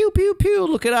air. Pew, pew, pew.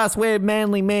 Look at us. We're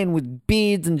manly men with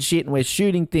beards and shit. And we're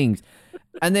shooting things.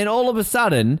 And then all of a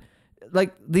sudden,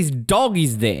 like, this dog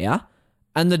is there.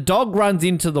 And the dog runs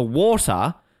into the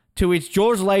water. To which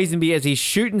George Lazenby, as he's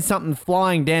shooting something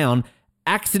flying down,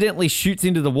 accidentally shoots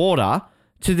into the water.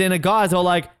 To then a guy's all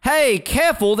like, hey,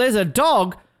 careful, there's a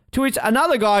dog. To which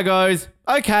another guy goes,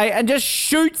 okay, and just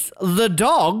shoots the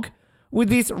dog with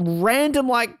this random,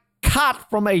 like, cut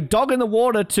from a dog in the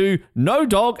water to no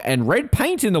dog and red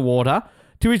paint in the water,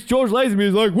 to which George Lazenby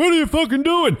is like, what are you fucking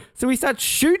doing? So he starts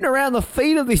shooting around the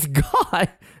feet of this guy.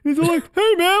 He's like,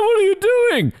 hey man, what are you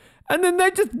doing? And then they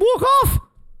just walk off.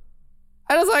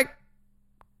 And I was like,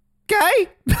 okay.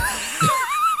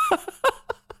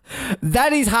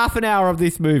 That is half an hour of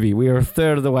this movie. We are a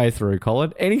third of the way through,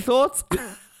 Colin. Any thoughts?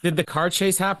 Did the car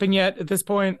chase happen yet at this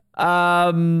point?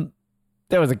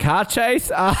 There was a car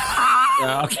chase.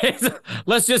 Okay, so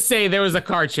let's just say there was a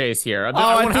car chase here.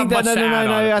 I think that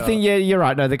no. I think you're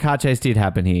right. No, the car chase did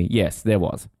happen here. Yes, there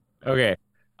was. Okay.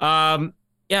 Yeah,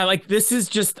 like this is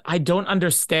just I don't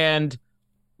understand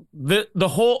the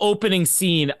whole opening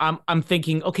scene. I'm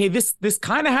thinking, okay, this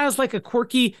kind of has like a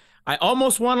quirky. I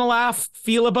almost want to laugh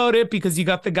feel about it because you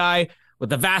got the guy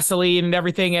with the Vaseline and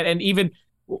everything, and even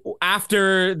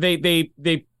after they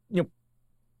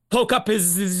poke up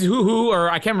his hoo-hoo, or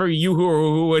I can't remember you-hoo or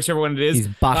hoo-hoo, whichever one it is. His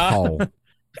butthole.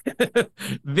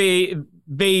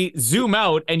 They zoom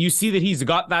out and you see that he's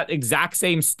got that exact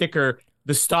same sticker,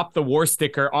 the Stop the War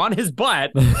sticker, on his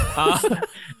butt.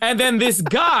 And then this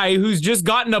guy who's just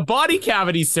gotten a body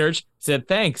cavity search said,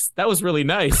 thanks, that was really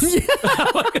nice.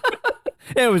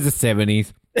 It was the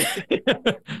 70s.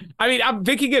 I mean, I'm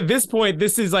thinking at this point,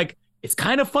 this is like, it's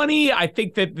kind of funny. I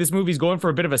think that this movie's going for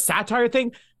a bit of a satire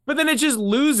thing. But then it just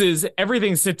loses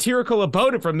everything satirical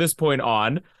about it from this point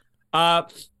on. I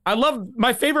love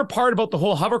my favorite part about the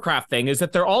whole hovercraft thing is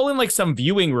that they're all in like some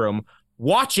viewing room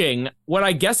watching what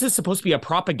I guess is supposed to be a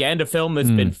propaganda film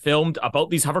that's been filmed about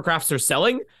these hovercrafts they're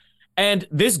selling. And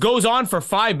this goes on for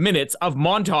 5 minutes of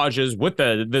montages with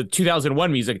the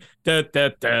 2001 music. Da,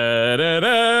 da, da, da,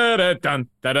 da, da, dun,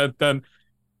 da, da, dun.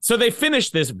 So they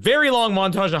finish this very long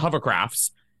montage of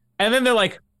hovercrafts. And then they're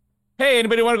like, hey,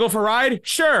 anybody want to go for a ride?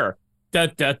 Sure. Da,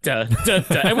 da, da, da,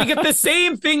 da. And we get the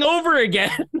same thing over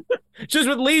again, just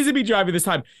with Lazenby driving this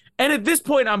time. And at this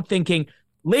point, I'm thinking,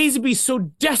 Lazenby so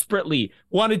desperately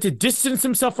wanted to distance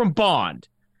himself from Bond.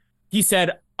 He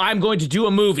said, I'm going to do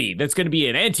a movie that's going to be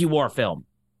an anti-war film.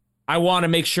 I want to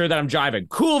make sure that I'm driving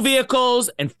cool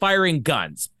vehicles and firing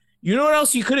guns. You know what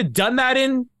else you could have done that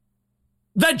in?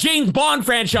 The James Bond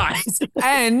franchise.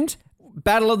 And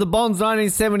Battle of the Bonds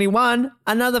 1971,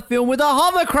 another film with a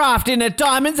hovercraft in it.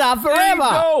 Diamonds Are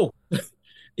Forever.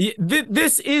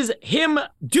 This is him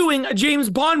doing a James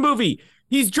Bond movie.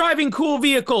 He's driving cool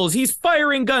vehicles. He's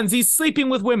firing guns. He's sleeping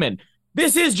with women.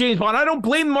 This is James Bond. I don't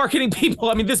blame marketing people.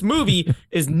 I mean, this movie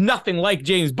is nothing like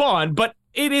James Bond, but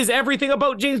it is everything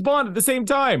about James Bond at the same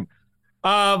time.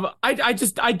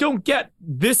 I don't get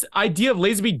this idea of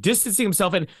Lazenby distancing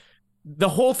himself. And the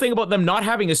whole thing about them not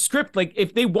having a script, like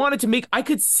if they wanted to make, I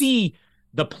could see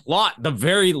the plot, the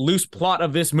very loose plot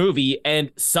of this movie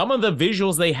and some of the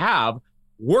visuals they have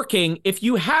working if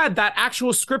you had that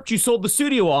actual script you sold the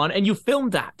studio on and you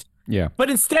filmed that. Yeah. But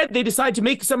instead, they decide to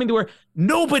make something to where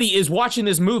nobody is watching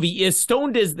this movie, as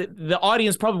stoned as the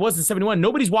audience probably was in 71.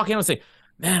 Nobody's walking out and saying,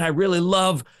 man, I really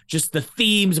love just the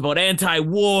themes about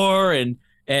anti-war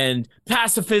and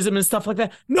pacifism and stuff like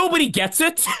that. Nobody gets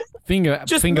it. Finger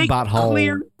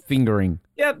butthole fingering.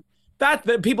 Yeah.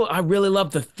 That people, I really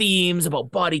love the themes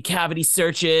about body cavity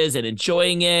searches and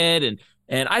enjoying it.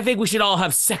 And I think we should all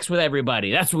have sex with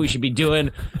everybody. That's what we should be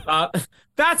doing.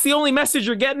 That's the only message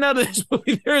you're getting out of this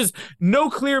movie. There is no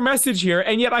clear message here.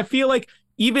 And yet I feel like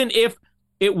even if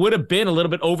it would have been a little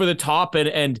bit over the top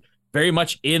and very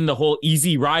much in the whole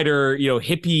Easy Rider,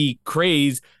 hippie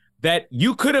craze, that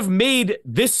you could have made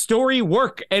this story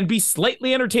work and be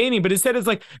slightly entertaining. But instead, it's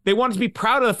like they wanted to be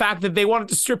proud of the fact that they wanted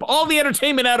to strip all the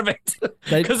entertainment out of it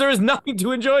because there is nothing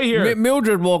to enjoy here.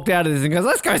 Mildred walked out of this and goes,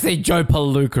 let's go see Joe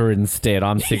Palooka instead.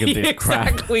 I'm sick of this crap.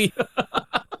 Exactly.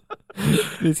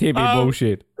 This hippie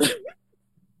bullshit.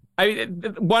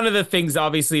 One of the things,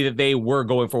 obviously, that they were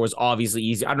going for was obviously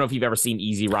Easy. I don't know if you've ever seen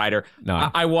Easy Rider. No.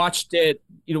 I watched it,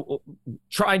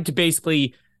 trying to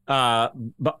basically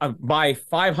by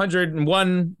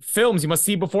 501 films you must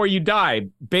see before you die.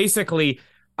 Basically,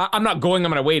 I'm not going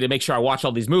on my way to make sure I watch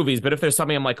all these movies, but if there's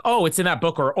something I'm like, oh, it's in that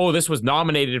book, or oh, this was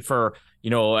nominated for,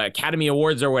 Academy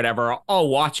Awards or whatever, I'll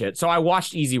watch it. So I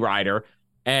watched Easy Rider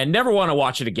and never want to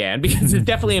watch it again because it's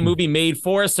definitely a movie made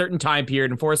for a certain time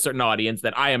period and for a certain audience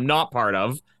that I am not part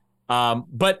of.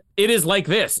 But it is like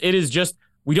this. It is just,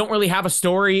 we don't really have a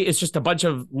story. It's just a bunch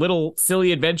of little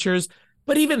silly adventures.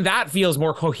 But even that feels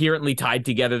more coherently tied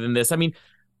together than this. I mean,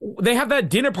 they have that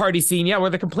dinner party scene,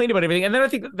 where they complain about everything. And then I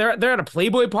think they're at a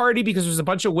Playboy party because there's a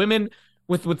bunch of women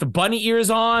with the bunny ears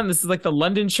on. This is like the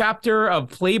London chapter of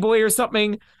Playboy or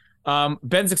something.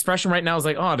 Ben's expression right now is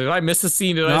like, oh, did I miss a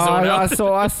scene? Did I zone out?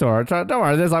 I saw it. Don't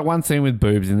worry. There's like one scene with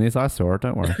boobs in this. I saw it.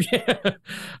 Don't worry.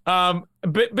 But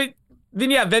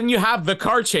then you have the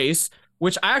car chase,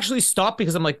 which I actually stopped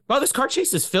because I'm like, well, this car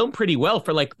chase is filmed pretty well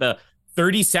for like the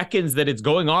 30 seconds that it's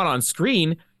going on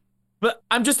screen. But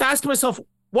I'm just asking myself,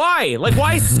 why? Like,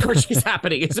 why is this car chase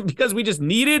happening? Is it because we just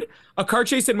needed a car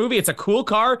chase in a movie? It's a cool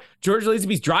car. George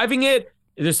Lazenby's driving it.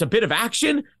 There's a bit of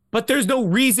action, but there's no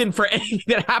reason for anything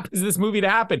that happens in this movie to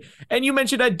happen. And you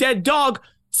mentioned a dead dog.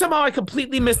 Somehow I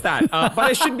completely missed that. But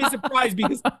I shouldn't be surprised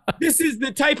because this is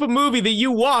the type of movie that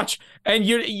you watch and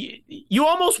you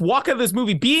almost walk out of this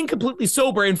movie being completely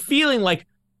sober and feeling like,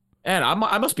 man,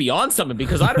 I must be on something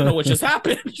because I don't know what just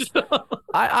happened.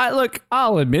 Look,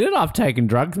 I'll admit it. I've taken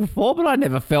drugs before, but I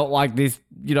never felt like this,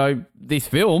 this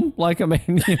film. Like, I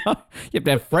mean, you have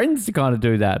to have friends to kind of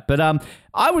do that. But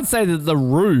I would say that The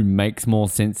Room makes more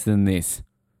sense than this.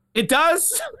 It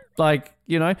does. Like,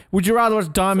 would you rather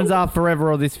watch Diamonds Are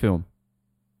Forever or this film?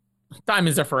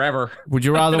 Diamonds Are Forever. Would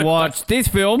you rather watch this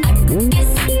film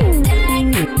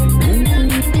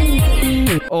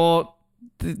or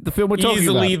the film we're talking about?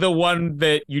 Easily the one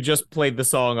that you just played the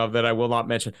song of that I will not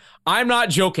mention. I'm not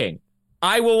joking.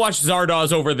 I will watch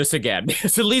Zardoz over this again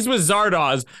because at least with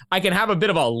Zardoz, I can have a bit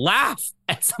of a laugh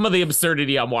at some of the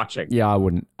absurdity I'm watching. Yeah, I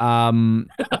wouldn't.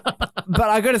 But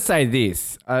I got to say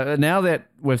this. Now that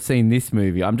we've seen this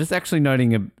movie, I'm just actually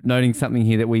noting something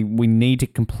here that we need to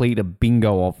complete a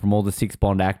bingo of from all the 6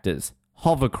 Bond actors.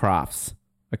 Hovercrafts,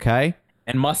 okay?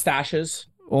 And mustaches.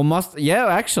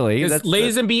 Actually. That's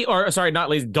Lazenby, not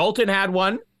Lazenby. Dalton had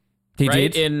one. He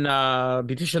did in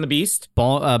Beauty and the Beast.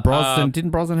 Brosnan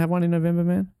didn't Brosnan have one in November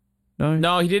Man?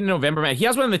 No, he did in November Man. He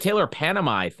has one in the Tailor of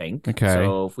Panama, I think. Okay.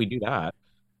 So if we do that,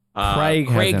 Craig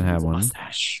hasn't had one.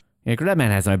 Mustache. Yeah, that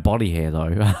man has no body hair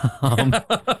though.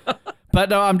 But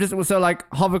no, I'm just so like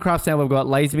hovercrafts. Now we've got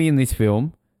Lazenby in this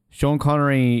film. Sean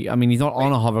Connery. I mean, he's not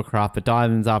on a hovercraft, but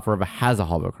Diamonds Are Forever has a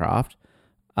hovercraft.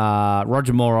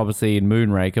 Roger Moore obviously in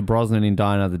Moonraker. Brosnan in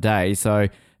Die Another Day. So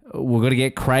we're going to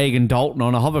get Craig and Dalton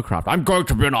on a hovercraft. I'm going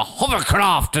to be on a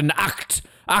hovercraft and act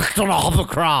on a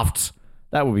hovercraft.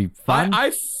 That would be fun.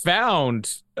 I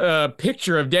found a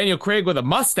picture of Daniel Craig with a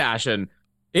mustache, and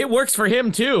it works for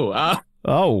him too. I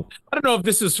don't know if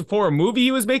this is for a movie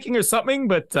he was making or something,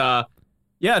 but the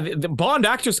Bond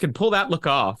actors can pull that look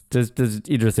off. Does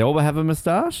Idris Elba have a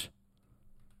mustache?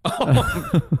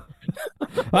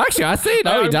 Actually, I see it.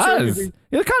 No, he does.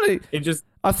 Sure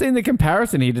I've seen the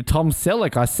comparison here to Tom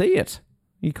Selleck. I see it.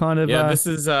 He kind of... Yeah, this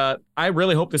is... I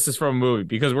really hope this is from a movie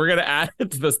because we're going to add it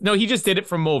to this. No, he just did it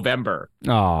from Movember.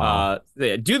 Oh.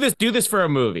 Do this for a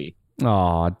movie.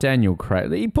 Oh, Daniel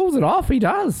Craig. He pulls it off. He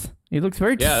does. He looks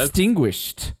very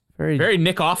distinguished. Very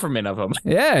Nick Offerman of him.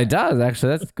 Yeah, it does,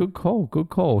 actually. That's a good call. Good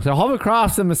call. So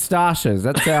hovercrafts and moustaches.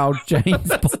 That's our James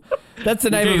Bond. That's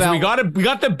the name James, of our... we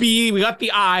got the B, we got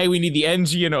the I, we need the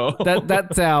NG and O.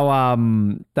 That's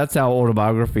our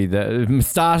autobiography. The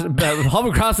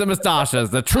hovercrafts and moustaches.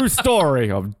 The true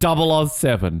story of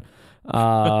 007.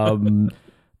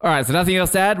 All right, so nothing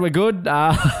else to add. We're good.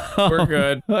 We're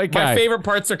good. Okay. My favorite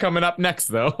parts are coming up next,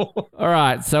 though. All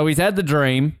right, so he's had the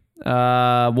dream.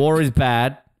 War is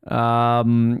bad.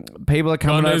 People are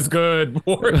coming. Gun is good.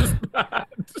 War is bad.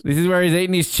 This is where he's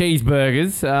eating his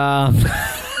cheeseburgers.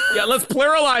 Yeah, let's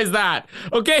pluralize that.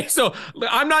 Okay, so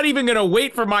I'm not even going to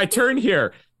wait for my turn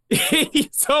here.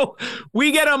 So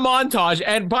we get a montage.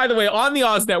 And by the way, on the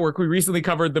Oz Network, we recently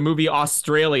covered the movie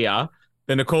Australia,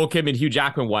 the Nicole Kidman, Hugh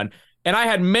Jackman one. And I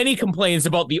had many complaints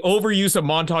about the overuse of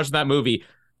montage in that movie.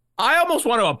 I almost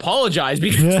want to apologize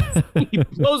because he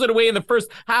blows it away in the first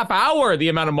half hour, the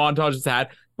amount of montage it's had.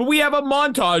 But we have a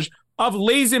montage of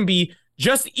Lazenby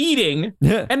just eating,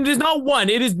 and it is not one,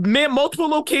 it is multiple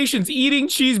locations eating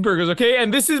cheeseburgers, okay?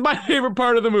 And this is my favorite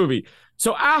part of the movie.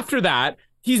 So after that,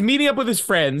 he's meeting up with his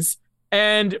friends,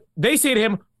 and they say to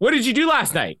him, what did you do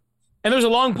last night? And there's a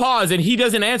long pause, and he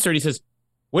doesn't answer, and he says,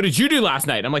 what did you do last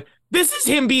night? I'm like, this is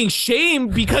him being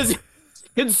shamed because he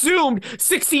consumed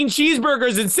 16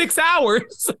 cheeseburgers in 6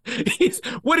 hours.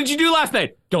 What did you do last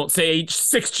night? Don't say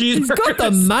 6 cheeseburgers. He's got the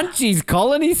munchies,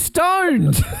 Colin. He's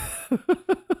stoned.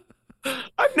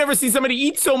 I've never seen somebody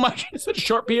eat so much in such a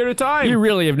short period of time. You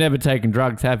really have never taken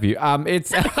drugs, have you?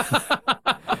 It's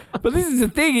but this is the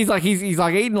thing. He's like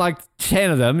eating like 10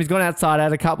 of them. He's gone outside,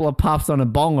 had a couple of puffs on a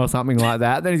bong or something like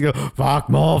that. Then he's going, fuck,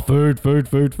 more food.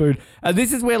 And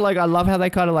this is where like I love how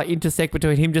they kind of like intersect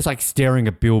between him just like staring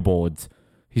at billboards.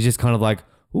 He's just kind of like,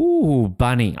 ooh,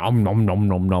 bunny, nom nom nom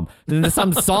nom nom. Then there's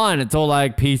some sign. It's all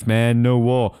like, peace, man, no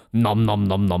war, nom nom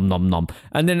nom nom nom nom.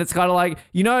 And then it's kind of like,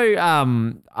 you know,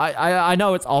 I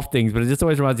know it's off things, but it just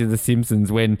always reminds me of The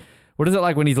Simpsons when. What is it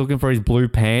like when he's looking for his blue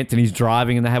pants and he's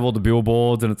driving and they have all the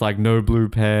billboards and it's like no blue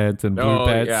pants and blue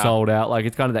pants sold out. Like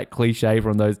it's kind of that cliche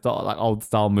from those like old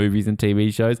style movies and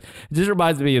TV shows. It just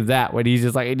reminds me of that when he's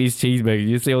just like in his cheeseburger.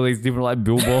 You see all these different like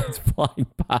billboards flying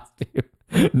past him.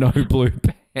 No blue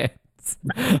pants.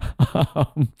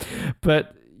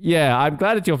 But yeah, I'm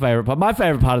glad it's your favorite part. My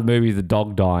favorite part of the movie is the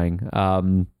dog dying.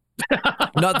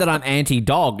 Not that I'm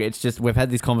anti-dog. It's just we've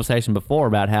had this conversation before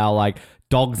about how like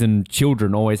dogs and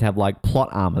children always have like plot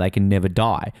armor. They can never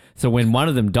die. So when one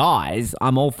of them dies,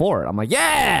 I'm all for it. I'm like,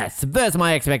 yeah, subverts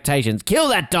my expectations. Kill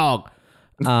that dog.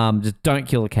 Just don't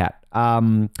kill the cat.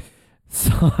 I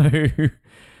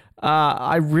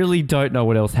really don't know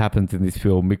what else happens in this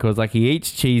film because like he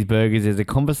eats cheeseburgers. There's a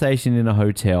conversation in a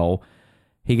hotel.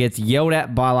 He gets yelled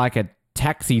at by like a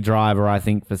taxi driver, I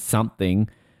think, for something.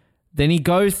 Then he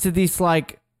goes to this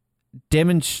like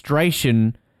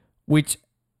demonstration, which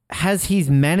has his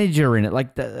manager in it,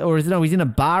 he's in a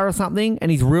bar or something,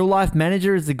 and his real life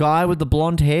manager is the guy with the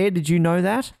blonde hair. Did you know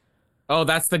that? Oh,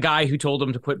 that's the guy who told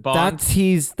him to quit Bond. That's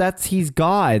his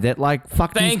guy that like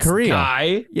fucked his career.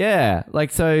 Guy. Yeah,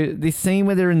 like so this scene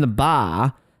where they're in the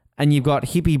bar and you've got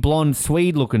hippie blonde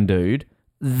Swede looking dude.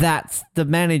 That's the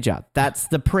manager. That's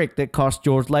the prick that cost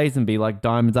George Lazenby like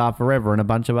Diamonds Are Forever and a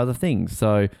bunch of other things.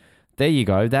 So there you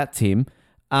go. That's him.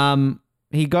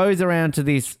 He goes around to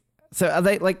this. So are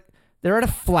they like they're at a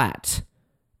flat,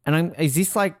 and is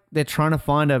this like they're trying to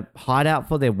find a hideout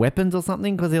for their weapons or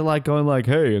something? Because they're like going like,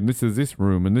 hey, and this is this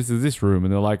room, and this is this room,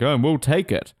 and they're like, oh, and we'll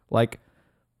take it. Like,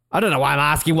 I don't know why I'm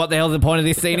asking what the hell the point of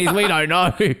this scene is. We don't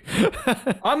know.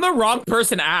 I'm the wrong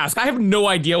person to ask. I have no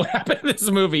idea what happened in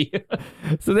this movie.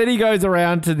 So then he goes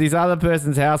around to this other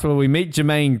person's house where we meet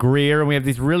Jermaine Greer, and we have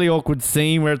this really awkward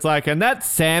scene where it's like, and that's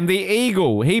Sam the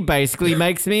Eagle. He basically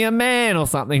makes me a man or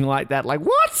something like that. Like,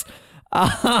 what?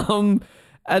 And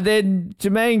then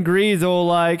Jermaine Greer's all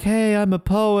like, hey, I'm a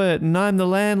poet, and I'm the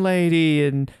landlady,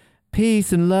 and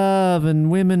peace and love and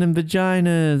women and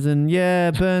vaginas and yeah,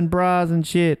 burn bras and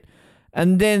shit.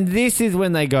 And then this is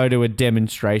when they go to a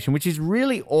demonstration, which is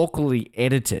really awkwardly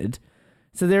edited.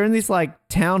 So they're in this like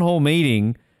town hall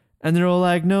meeting and they're all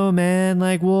like, no, man,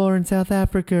 like war in South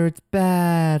Africa, it's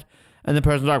bad. And the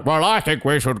person's like, well, I think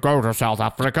we should go to South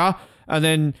Africa. And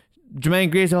then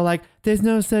Jermaine Greer's all like, there's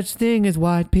no such thing as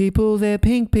white people, they're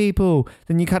pink people.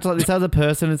 Then you cut to like this other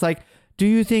person, it's like, do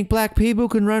you think black people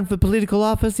can run for political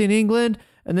office in England?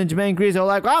 And then Jermaine Greer's all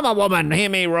like, I'm a woman, hear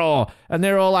me roar. And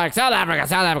they're all like, South Africa,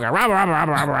 South Africa. Rah, rah, rah,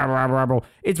 rah, rah, rah, rah, rah.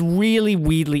 It's really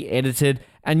weirdly edited.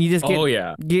 And you just get,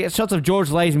 you get shots of George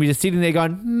Lazenby just sitting there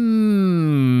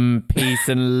going, peace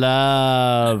and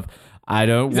love. I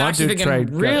don't want to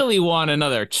trade. Really want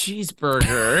another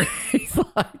cheeseburger. He's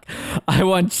like, I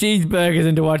want cheeseburgers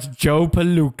and to watch Joe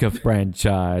Palooka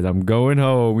franchise. I'm going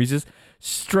home. He's just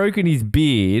stroking his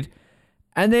beard.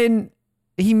 And then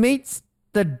he meets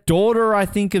the daughter, I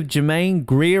think, of Jermaine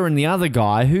Greer and the other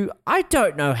guy, who I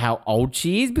don't know how old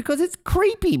she is because it's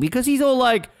creepy because he's all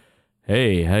like,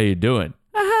 hey, how you doing?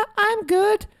 I'm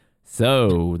good.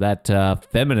 So, that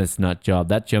feminist nut job,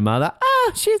 that's your mother?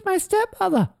 She's my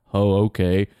stepmother. Oh,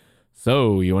 okay.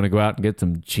 So, you want to go out and get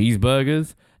some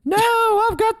cheeseburgers? No,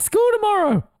 I've got school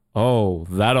tomorrow. Oh,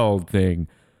 that old thing.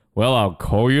 Well, I'll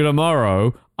call you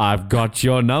tomorrow. I've got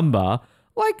your number.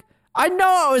 Like, I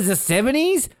know it was the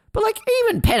 70s, but like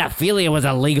even pedophilia was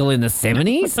illegal in the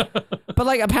 70s. But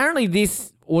like apparently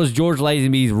this was George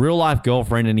Lazenby's real life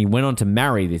girlfriend and he went on to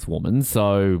marry this woman.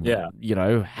 So, you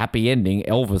know, happy ending,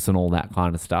 Elvis and all that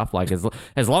kind of stuff. Like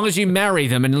as long as you marry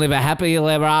them and live a happy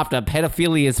ever after,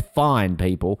 pedophilia is fine,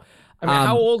 people. I mean,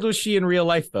 how old was she in real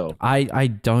life though? I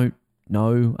don't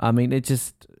know. I mean,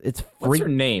 it's What's her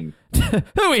name?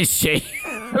 Who is she?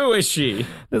 Who is she?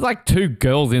 There's like 2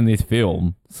 girls in this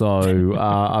film. So,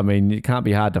 I mean, it can't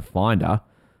be hard to find her.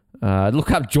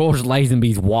 Look up George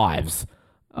Lazenby's wives.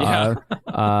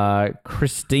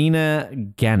 Christina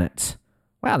Gannett.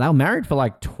 Wow, they were married for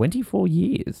like 24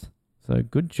 years. So,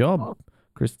 good job,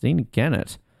 Christina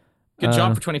Gannett. Good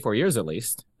job for 24 years at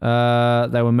least. They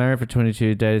were married for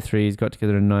 22, dated 3 years, got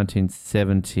together in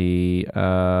 1970.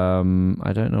 I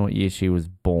don't know what year she was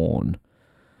born.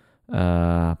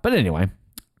 But anyway,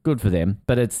 good for them.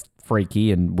 But it's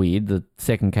freaky and weird. The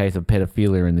second case of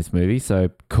pedophilia in this movie,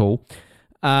 so cool.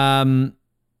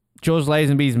 George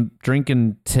Lazenby's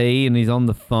drinking tea and he's on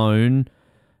the phone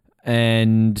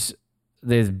and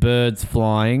there's birds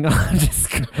flying.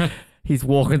 He's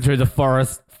walking through the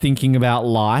forest thinking about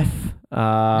life.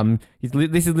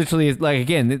 This is literally like,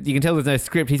 again, you can tell there's no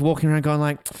script. He's walking around going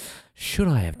like, should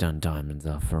I have done Diamonds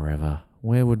Are Forever?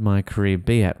 Where would my career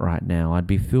be at right now? I'd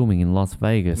be filming in Las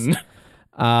Vegas.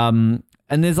 And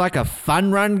there's like a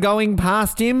fun run going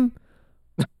past him.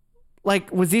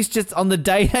 Like, was this just on the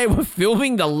day they were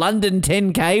filming? The London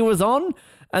 10K was on?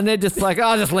 And they're just like,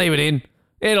 oh, just leave it in.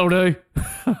 It'll do.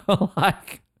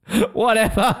 Like,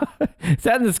 whatever. Is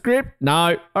that in the script?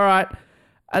 No. All right.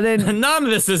 And then none of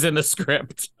this is in the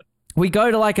script. We go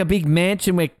to like a big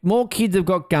mansion where more kids have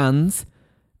got guns.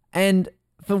 And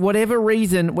for whatever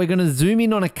reason, we're going to zoom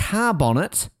in on a car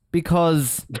bonnet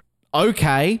because,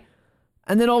 okay.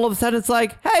 And then all of a sudden it's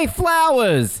like, hey,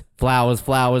 flowers. Flowers,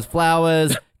 flowers,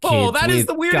 flowers. Oh, that is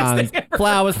the weirdest thing ever.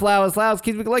 Flowers, flowers, flowers.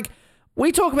 Kids, like,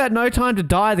 we talk about No Time to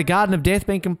Die, The Garden of Death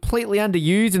being completely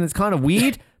underused and it's kind of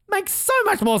weird. Makes so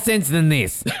much more sense than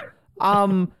this.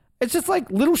 It's just like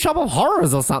Little Shop of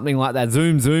Horrors or something like that.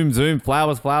 Zoom, zoom, zoom,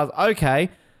 flowers, flowers. Okay.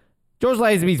 George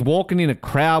Lazenby's walking in a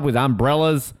crowd with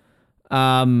umbrellas.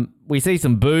 We see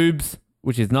some boobs,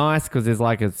 which is nice because there's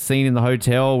like a scene in the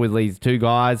hotel with these 2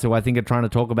 guys who I think are trying to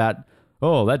talk about,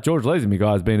 oh, that George Lazenby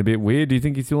guy's been a bit weird. Do you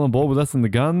think he's still on board with us and the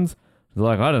guns? They're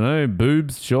like, I don't know,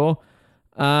 boobs, sure.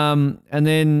 And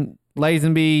then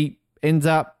Lazenby ends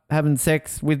up having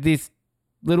sex with this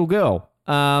little girl.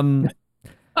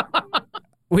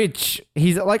 Which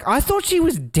he's like, I thought she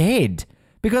was dead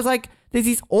because like there's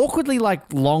this awkwardly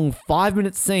like long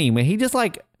 5-minute scene where he just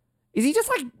like, is he just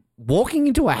like walking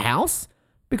into a house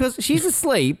because she's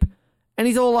asleep and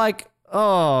he's all like,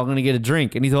 oh, I'm going to get a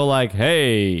drink. And he's all like,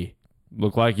 hey,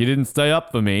 look like you didn't stay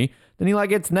up for me. Then he like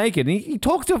gets naked and he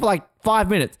talks to her for like 5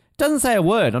 minutes. Doesn't say a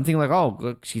word. I'm thinking like, oh,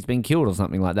 look, she's been killed or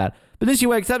something like that. But then she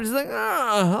wakes up and she's like,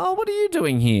 oh, what are you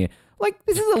doing here? Like,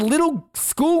 this is a little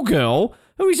schoolgirl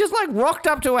who is just like rocked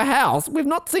up to a house. We've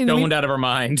not seen them. Stoned out of her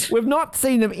mind. We've not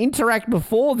seen them interact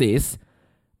before this.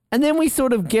 And then we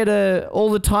sort of get a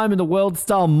all the time in the world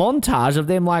style montage of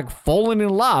them like falling in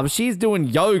love. She's doing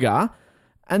yoga.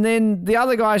 And then the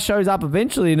other guy shows up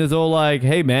eventually and is all like,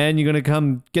 hey man, you going to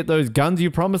come get those guns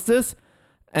you promised us?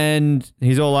 And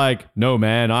he's all like, no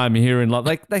man, I'm here in love.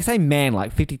 Like they say man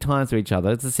like 50 times to each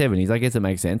other. It's the 70s. I guess it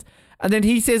makes sense. And then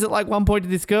he says at like one point to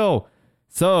this girl,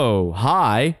 so,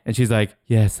 hi. And she's like,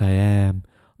 yes, I am.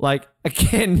 Like,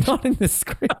 again, not in the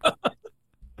script.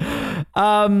 There's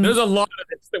a lot of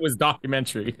this that was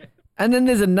documentary. And then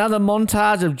there's another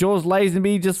montage of George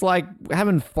Lazenby just like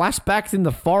having flashbacks in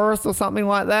the forest or something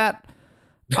like that.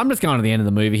 I'm just going to the end of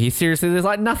the movie here. Seriously, there's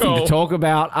like nothing to talk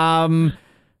about.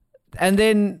 And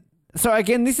then, so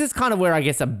again, this is kind of where I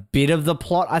guess a bit of the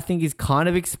plot I think is kind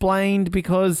of explained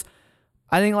because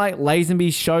I think like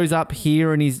Lazenby shows up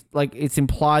here and he's like, it's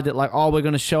implied that like, oh, we're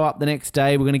going to show up the next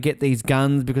day. We're going to get these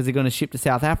guns because they're going to ship to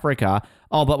South Africa.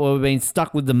 Oh, but we've been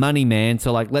stuck with the money man.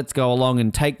 So like, let's go along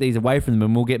and take these away from them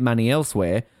and we'll get money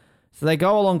elsewhere. So they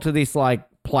go along to this like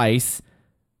place,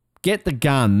 get the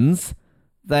guns.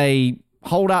 They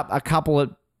hold up a couple at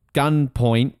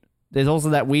gunpoint. There's also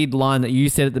that weird line that you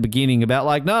said at the beginning about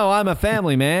like, no, I'm a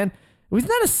family man. Wasn't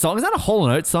that a song? Is that a Hall &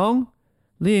 Oates song?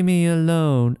 Leave me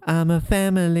alone. I'm a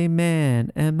family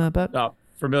man. Am I but Not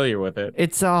familiar with it.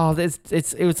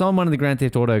 it was on one of the Grand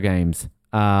Theft Auto games.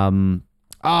 It's not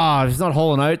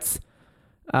Hall & Oates.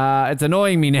 It's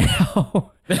annoying me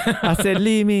now. I said,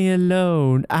 leave me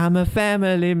alone. I'm a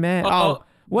family man.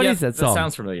 What is that song? That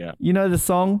sounds familiar. You know the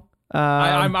song?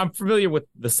 I'm familiar with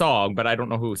the song, but I don't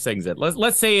know who sings it.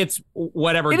 Let's say it's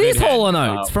whatever. It is Hall &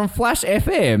 Oates from Flash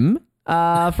FM,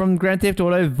 from Grand Theft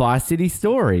Auto Vice City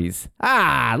Stories.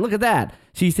 Look at that.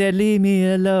 She said, leave me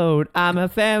alone. I'm a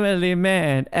family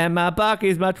man, and my bark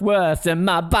is much worse than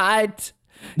my bite.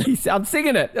 I'm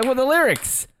singing it with the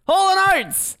lyrics. Hall &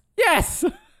 Oates. Yes.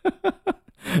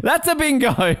 That's a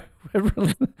bingo.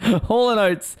 Hall &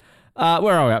 Oates.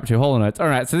 Where are we up to? Hall & Oates. All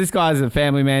right, so this guy's a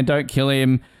family man. Don't kill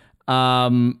him.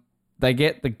 They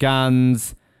get the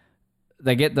guns,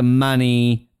 they get the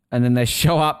money, and then they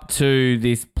show up to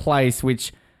this place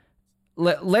which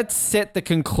let's set the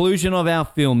conclusion of our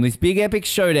film. This big epic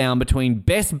showdown between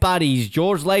best buddies,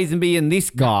 George Lazenby and this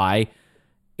guy,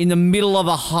 in the middle of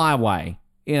a highway,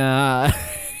 in a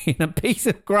piece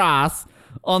of grass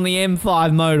on the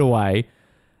M5 motorway.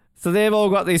 So they've all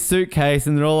got this suitcase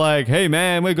and they're all like, hey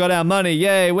man, we've got our money.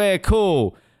 Yay, we're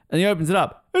cool. And he opens it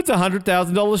up. It's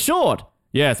 $100,000 short.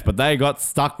 Yes, but they got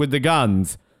stuck with the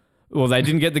guns. Well, they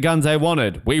didn't get the guns they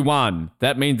wanted. We won.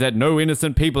 That means that no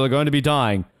innocent people are going to be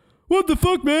dying. What the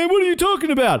fuck, man? What are you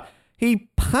talking about? He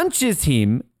punches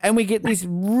him and we get this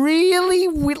really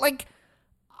weird, like...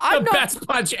 best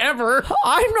punch ever.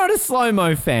 I'm not a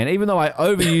slow-mo fan, even though I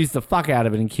overuse the fuck out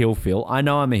of it in Kill Phil. I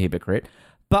know I'm a hypocrite.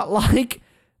 But, like...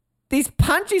 This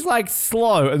punch is like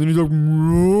slow, and then he's like,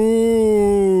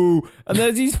 whoa. And then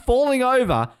as he's falling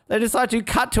over, they decide to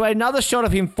cut to another shot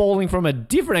of him falling from a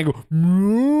different angle.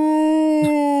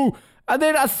 Whoa. And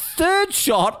then a third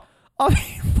shot of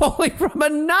him falling from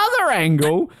another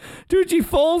angle, to which he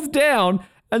falls down.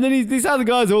 And then these other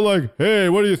guys are all like, hey,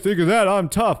 what do you think of that? I'm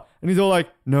tough. And he's all like,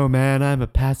 no, man, I'm a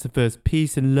pacifist.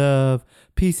 Peace and love.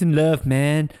 Peace and love,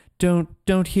 man.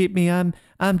 Don't hit me. I'm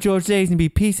George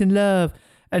Lazenby. Peace and love.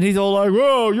 And he's all like,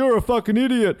 whoa, you're a fucking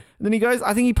idiot. And then he goes,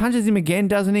 I think he punches him again,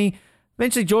 doesn't he?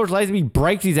 Eventually, George Lazenby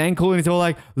breaks his ankle and he's all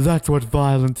like, that's what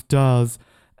violence does.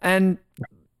 And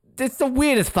it's the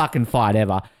weirdest fucking fight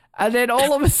ever. And then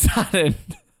all of a sudden,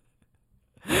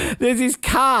 there's this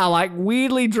car like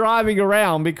weirdly driving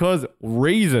around because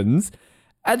reasons.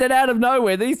 And then out of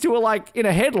nowhere, these two are like in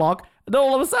a headlock. And then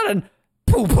all of a sudden,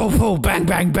 poof, poof, poof, bang,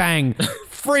 bang, bang,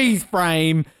 freeze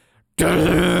frame.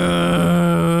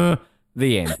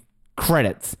 The end.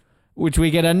 Credits. Which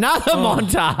we get another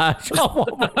montage of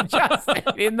what we just said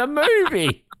in the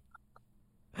movie.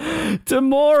 To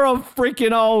more of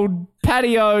freaking old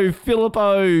Patio,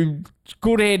 Filippo,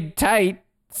 Goodhead Tate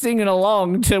singing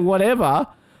along to whatever.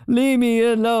 Leave me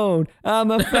alone.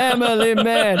 I'm a family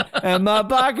man. And my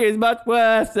bark is much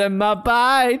worse than my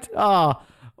bite. Oh,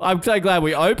 I'm so glad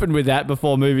we opened with that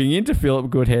before moving into Philip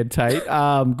Goodhead Tate.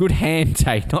 Good Hand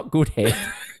Tate, not Goodhead.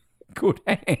 Good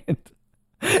Hand.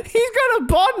 He's got a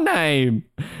Bond name.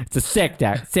 It's a sex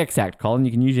act, Colin.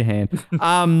 You can use your hand.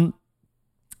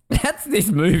 That's this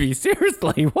movie.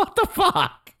 Seriously, what the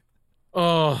fuck?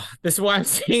 Oh, this is why I'm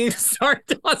saying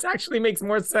Stardust actually makes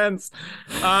more sense.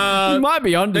 You might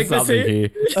be onto something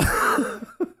here.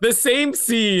 The same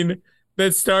scene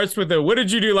that starts with the "What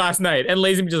did you do last night?" and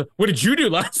Lazenby just, "What did you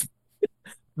do last night?"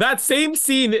 That same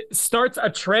scene starts a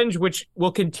trend which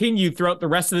will continue throughout the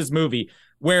rest of this movie,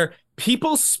 where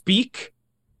people speak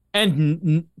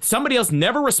and somebody else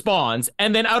never responds,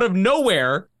 and then out of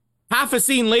nowhere, half a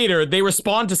scene later, they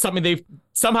respond to something they've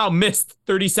somehow missed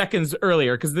 30 seconds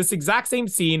earlier. Because this exact same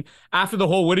scene, after the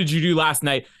whole "What did you do last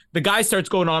night?" the guy starts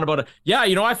going on about it. Yeah,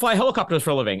 I fly helicopters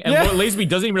for a living. And Lazenby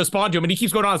doesn't even respond to him, and he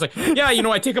keeps going on. It's like, yeah,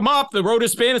 I take him up, the road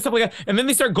is spin and stuff like that. And then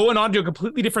they start going on to a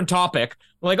completely different topic.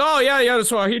 Like, oh, yeah,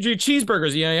 so I heard you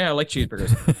cheeseburgers. Yeah, I like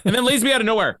cheeseburgers. And then Lazenby out of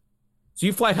nowhere, so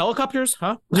you fly helicopters,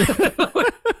 huh?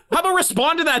 How about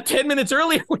respond to that 10 minutes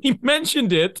earlier when he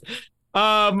mentioned it?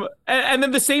 And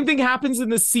then the same thing happens in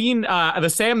the scene, the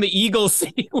Sam the Eagle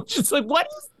scene, which is like, what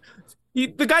is...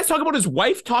 the guy's talking about his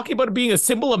wife talking about it being a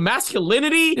symbol of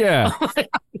masculinity. Yeah.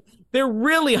 They're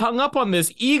really hung up on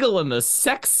this eagle and the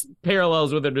sex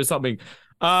parallels with it or something.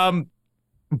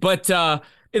 But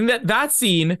in that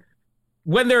scene,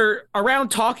 when they're around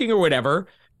talking or whatever,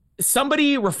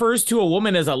 somebody refers to a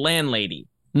woman as a landlady.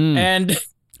 And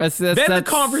that's the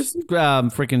conversation...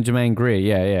 freaking Jermaine Greer.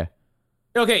 Yeah.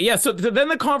 Okay, yeah, so then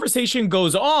the conversation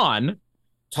goes on,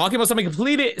 talking about something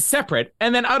completely separate.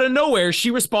 And then out of nowhere,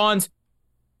 she responds,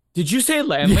 "Did you say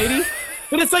landlady?"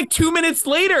 But it's like 2 minutes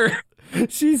later.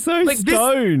 She's so Like,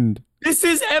 stoned. This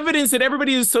is evidence that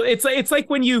everybody is so. It's like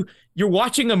when you're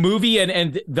watching a movie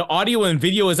and the audio and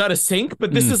video is out of sync,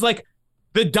 but this is like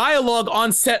the dialogue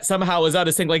on set somehow is out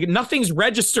of sync. Like nothing's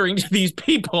registering to these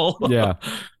people. Yeah.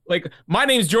 Like, my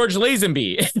name's George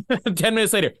Lazenby. 10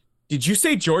 minutes later, did you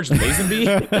say George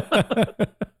Lazenby?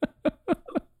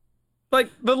 Like,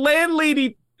 the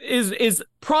landlady is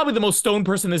probably the most stoned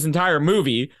person in this entire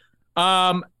movie.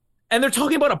 And they're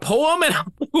talking about a poem, and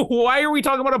why are we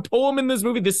talking about a poem in this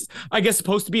movie? This, I guess,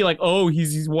 supposed to be like, oh,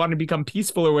 he's wanting to become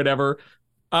peaceful or whatever.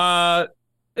 Then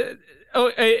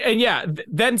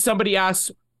somebody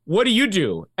asks, "What do you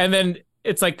do?" And then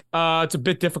it's like, it's a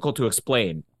bit difficult to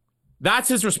explain. That's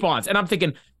his response, and I'm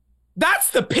thinking,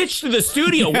 that's the pitch to the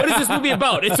studio. What is this movie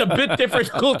about? It's a bit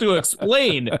difficult to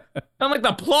explain. I'm like,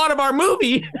 the plot of our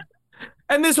movie.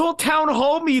 And this whole town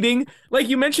hall meeting, like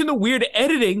you mentioned, the weird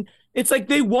editing. It's like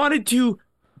they wanted to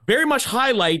very much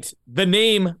highlight the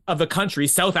name of the country,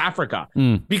 South Africa,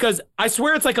 because I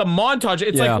swear it's like a montage.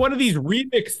 It's like one of these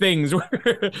remix things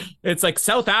where it's like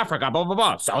South Africa, blah, blah,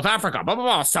 blah, South Africa, blah, blah,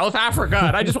 blah, South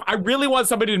Africa. And I really want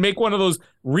somebody to make one of those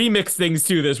remix things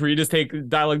to this where you just take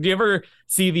dialogue. Do you ever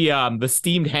see the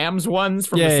steamed hams ones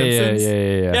from The Simpsons?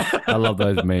 Yeah. I love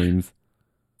those memes.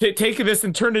 Take this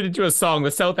and turn it into a song,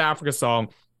 the South Africa song.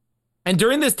 And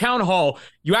during this town hall,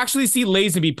 you actually see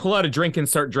Lazenby pull out a drink and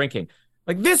start drinking.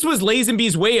 Like, this was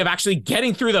Lazenby's way of actually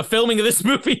getting through the filming of this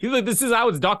movie. Like, this is how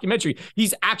it's documentary.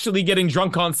 He's actually getting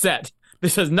drunk on set.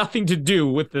 This has nothing to do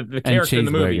with the character in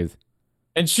the movie.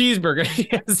 And cheeseburger.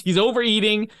 Yes, he's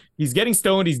overeating. He's getting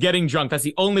stoned. He's getting drunk. That's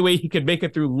the only way he could make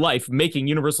it through life, making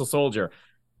Universal Soldier.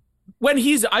 When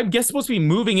he's, I guess, supposed to be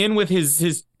moving in with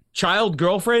his child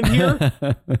girlfriend here,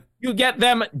 you get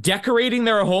them decorating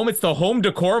their home. It's the home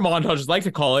decor montage, I like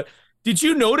to call it. Did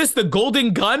you notice the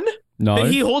golden gun? No. That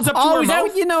he holds up to her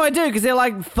mouth? You know I do, because they're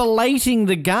like filleting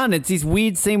the gun. It's this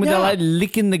weird scene where they're like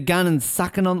licking the gun and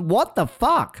sucking on. What the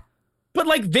fuck? But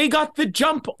like, they got the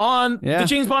jump on the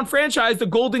James Bond franchise, the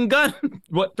golden gun,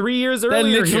 3 years earlier? They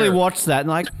literally watched that and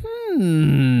like,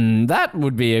 that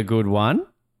would be a good one.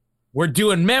 We're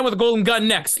doing Man with a Golden Gun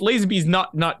next. Lazenby's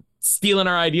not stealing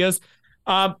our ideas.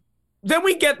 Then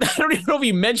we get, I don't even know if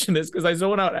you mentioned this because I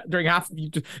zoned out during half of you.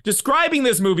 Describing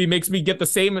this movie makes me get the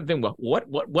same thing. What?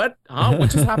 Huh? What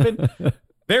just happened?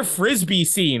 Their Frisbee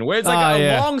scene, where it's like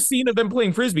a long scene of them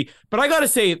playing Frisbee. But I got to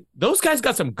say, those guys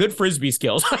got some good Frisbee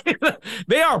skills.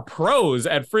 They are pros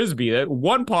at Frisbee.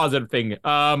 One positive thing.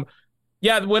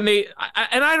 When they,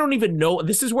 and I don't even know,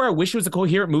 this is where I wish it was a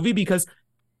coherent movie, because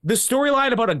the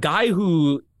storyline about a guy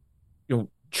who,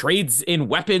 trades in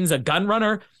weapons, a gun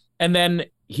runner, and then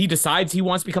he decides he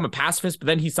wants to become a pacifist, but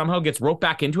then he somehow gets roped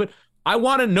back into it. I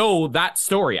want to know that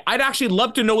story. I'd actually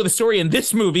love to know the story in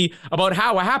this movie about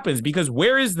how it happens, because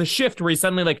where is the shift where he's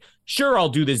suddenly like, sure, I'll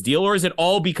do this deal? Or is it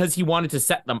all because he wanted to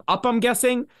set them up, I'm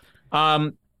guessing?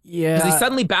 Because he's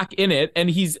suddenly back in it and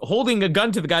he's holding a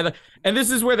gun to the guy. And this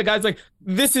is where the guy's like,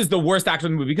 this is the worst actor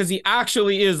in the movie, because he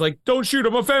actually is like, don't shoot,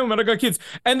 I'm a family man, I got kids.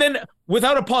 And then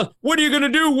without a pause, what are you going to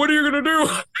do? What are you going to do?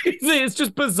 It's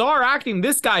just bizarre acting.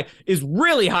 This guy is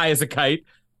really high as a kite.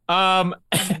 And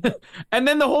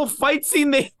then the whole fight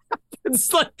scene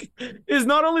it's like, is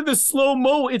not only the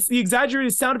slow-mo, it's the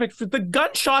exaggerated sound effects. The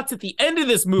gunshots at the end of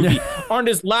this movie aren't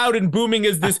as loud and booming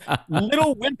as this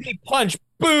little wimpy punch.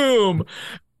 Boom.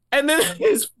 And then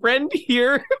his friend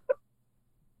here,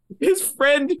 who's,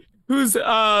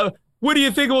 what do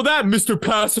you think of that, Mr.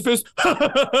 Pacifist?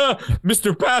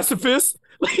 Mr. Pacifist.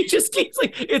 Like, he just keeps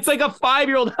like, it's like a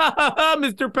 5-year-old,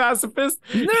 Mr. Pacifist.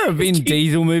 Isn't there a Vin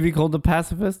Diesel movie called The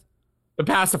Pacifist? The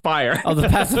Pacifier. Oh, The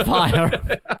Pacifier.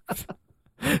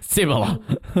 Similar.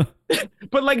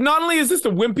 But like, not only is this the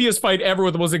wimpiest fight ever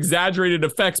with the most exaggerated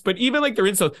effects, but even like their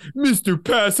insults, Mr.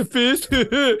 Pacifist.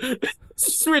 It's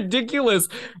just ridiculous.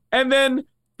 And then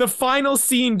the final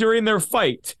scene during their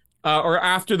fight, or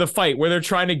after the fight, where they're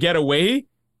trying to get away,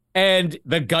 and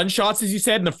the gunshots, as you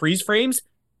said, and the freeze frames.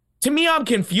 To me, I'm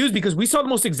confused, because we saw the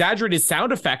most exaggerated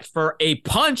sound effect for a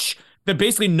punch that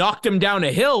basically knocked him down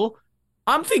a hill.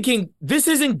 I'm thinking, this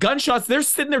isn't gunshots. They're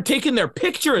sitting there taking their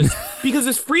pictures, because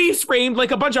it's freeze framed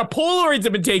like a bunch of Polaroids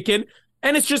have been taken,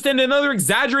 and it's just another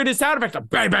exaggerated sound effect. Like,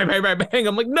 bang, bang, bang, bang, bang.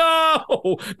 I'm like,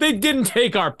 no, they didn't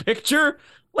take our picture.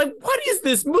 Like, what is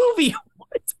this movie?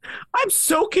 What? I'm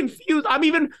so confused.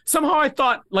 Somehow I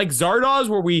thought, like Zardoz,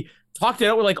 where we talked it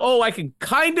out, we're like, oh, I can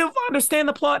kind of understand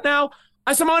the plot now.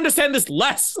 I somehow understand this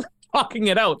less talking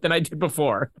it out than I did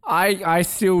before. I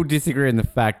still disagree in the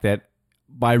fact that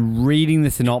by reading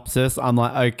the synopsis, I'm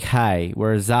like, okay.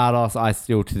 Whereas Zardos, I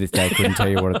still to this day couldn't tell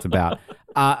you what it's about.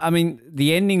 I mean,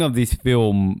 the ending of this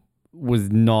film was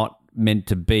not meant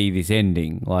to be this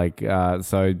ending.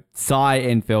 So Cy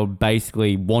Enfeld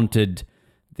basically wanted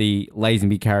the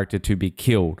Lazenby character to be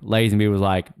killed. Lazenby was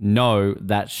like, no,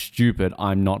 that's stupid.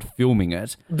 I'm not filming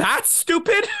it. That's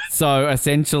stupid? So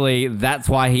essentially, that's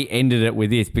why he ended it with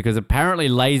this, because apparently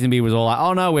Lazenby was all like,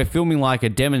 oh no, we're filming like a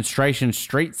demonstration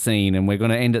street scene and we're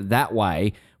going to end it that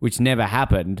way, which never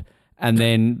happened. And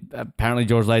then apparently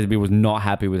George Lazenby was not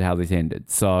happy with how this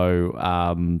ended.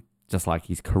 So just like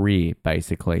his career,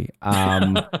 basically.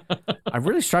 I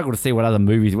really struggle to see what other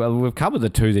movies. Well, we've covered the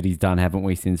two that he's done, haven't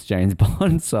we, since James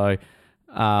Bond? So,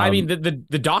 I mean,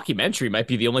 the documentary might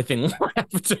be the only thing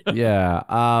left. Yeah.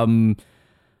 I don't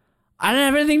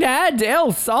have anything to add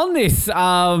else on this.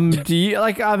 Do you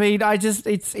like? I mean,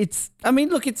 it's. I mean,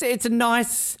 look, it's a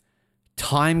nice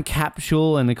time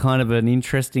capsule and a kind of an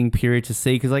interesting period to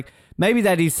see, because like maybe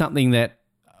that is something that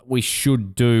we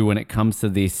should do when it comes to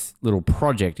this little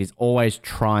project, is always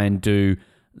try and do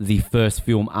the first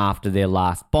film after their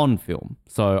last Bond film.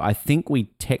 So I think we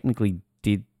technically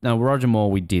did. No, Roger Moore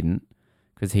we didn't,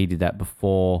 because he did that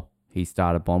before he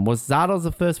started Bond. Was Zardoz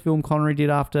the first film Connery did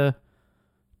after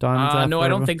Diamonds Are No, Forever? I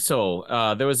don't think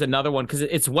so. There was another one, because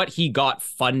it's what he got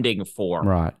funding for.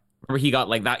 Right. Remember, he got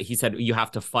like that. He said, you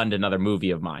have to fund another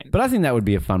movie of mine. But I think that would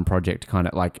be a fun project to kind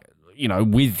of like, you know,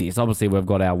 with this. Obviously, we've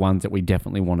got our ones that we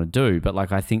definitely want to do, but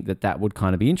like I think that would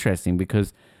kind of be interesting,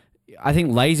 because I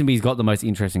think Lazenby's got the most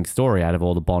interesting story out of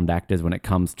all the Bond actors when it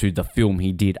comes to the film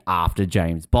he did after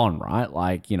James Bond, right?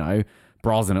 Like, you know,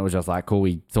 Brosnan, it was just like, cool,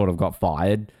 he sort of got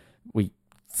fired. We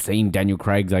seen Daniel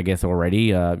Craig's, I guess, already.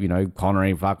 You know,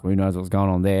 Connery, fuck, who knows what's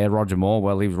going on there. Roger Moore,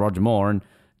 well, he was Roger Moore, and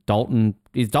Dalton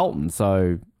is Dalton.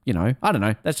 So, you know, I don't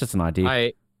know. That's just an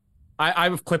idea.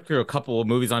 I've clipped through a couple of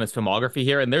movies on his filmography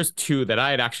here, and there's two that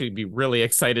I'd actually be really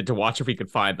excited to watch if we could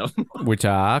find them. Which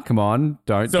are, come on,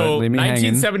 don't leave me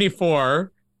hanging.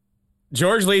 1974,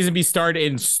 George Lazenby starred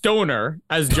in Stoner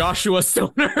as Joshua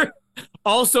Stoner,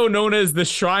 also known as The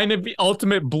Shrine of the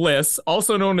Ultimate Bliss,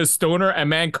 also known as Stoner, A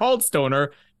Man Called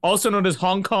Stoner, also known as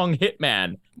Hong Kong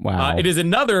Hitman. Wow. It is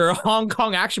another Hong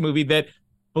Kong action movie that,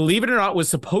 believe it or not, was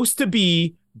supposed to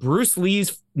be Bruce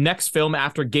Lee's next film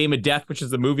after Game of Death, which is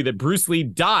the movie that Bruce Lee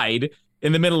died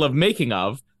in the middle of making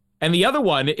of. And the other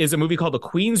one is a movie called The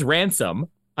Queen's Ransom,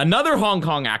 another Hong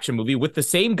Kong action movie with the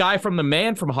same guy from The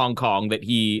Man from Hong Kong that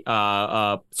he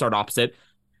starred opposite.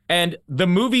 And the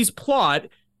movie's plot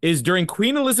is, during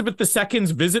Queen Elizabeth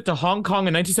II's visit to Hong Kong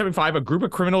in 1975, a group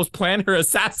of criminals plan her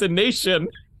assassination.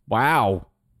 Wow.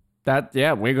 We're going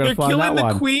They're to find that one.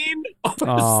 killing the Queen of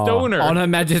Stoner. On Her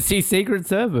Majesty's Secret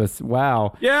Service.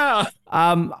 Wow. Yeah.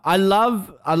 I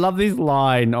love this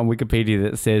line on Wikipedia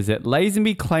that says that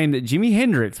Lazenby claimed that Jimi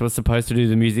Hendrix was supposed to do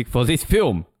the music for this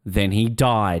film. Then he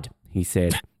died, he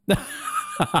said.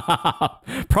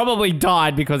 Probably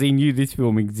died because he knew this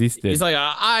film existed. He's like,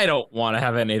 I don't want to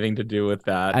have anything to do with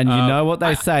that. And you know what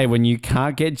they say, when you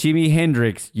can't get Jimi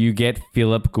Hendrix, you get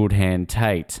Philip Goodhand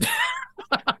Tate.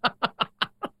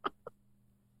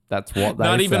 That's what they say.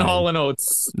 Not even Hall &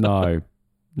 Oates. No.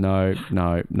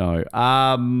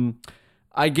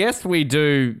 I guess we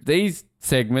do these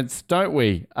segments, don't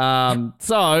we?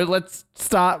 So let's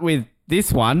start with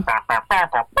this one.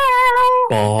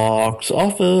 Box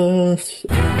office.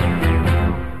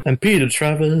 And Peter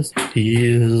Travers, he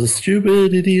is a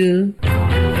stupid idiot.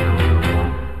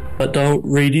 But don't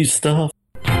read his stuff.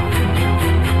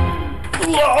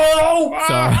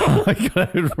 So I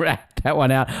gotta wrap that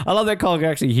one out. I love that Colin can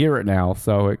actually hear it now,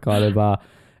 so it kind of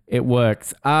it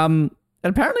works. It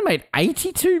apparently made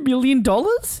 $82 million.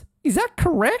 Is that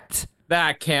correct?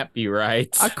 That can't be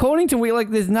right. According to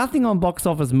there's nothing on Box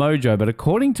Office Mojo, but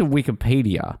according to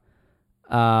Wikipedia,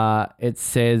 it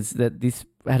says that this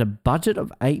had a budget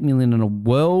of $8 million and a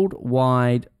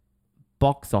worldwide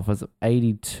box office of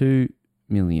 $82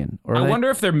 million. I wonder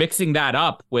if they're mixing that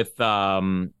up with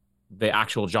the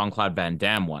actual Jean-Claude Van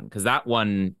Damme one, because that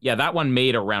one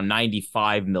made around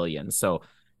 $95 million. So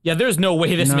yeah, there's no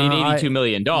way this made $82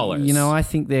 million. You know, I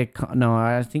think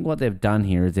I think what they've done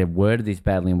here is they've worded this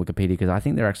badly in Wikipedia, because I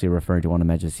think they're actually referring to On Her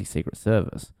Majesty's Secret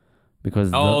Service.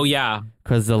 Because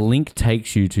because the link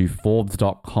takes you to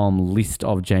Forbes.com list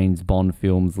of James Bond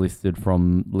films listed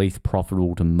from least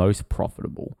profitable to most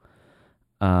profitable.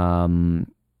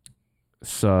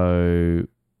 So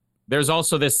there's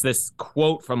also this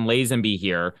quote from Lazenby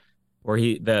here, where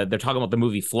they're talking about the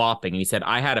movie flopping, and he said,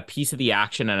 "I had a piece of the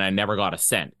action and I never got a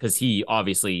cent," because he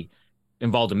obviously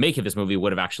involved in making this movie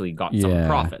would have actually gotten some of the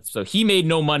profits. So he made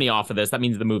no money off of this. That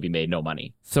means the movie made no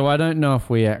money. So I don't know if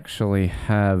we actually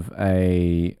have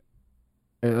a...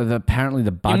 apparently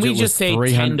the budget was... Can we just say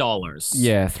 $10?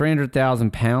 Yeah,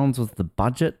 £300,000 was the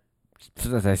budget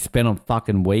that they spent on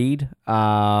fucking weed.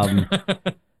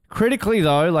 Critically,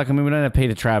 though, like, I mean, we don't have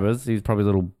Peter Travers. He's probably a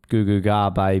little goo-goo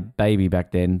baby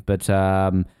back then. But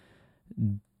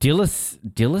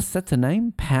Dillis, that's a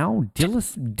name?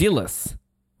 Dillis.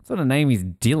 What sort of name is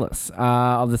Dillis?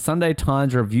 Of the Sunday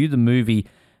Times reviewed the movie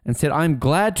and said, I'm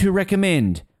glad to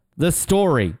recommend the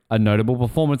story. A notable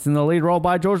performance in the lead role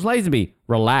by George Lazenby.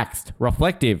 Relaxed,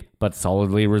 reflective, but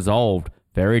solidly resolved.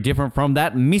 Very different from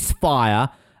that misfire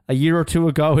a year or two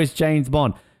ago as James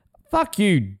Bond. Fuck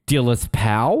you, Dillis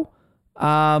pal.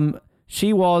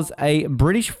 She was a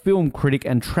British film critic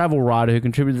and travel writer who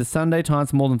contributed to the Sunday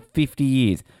Times for more than 50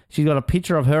 years. She's got a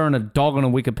picture of her and a dog on a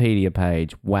Wikipedia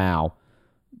page. Wow.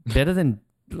 Better than...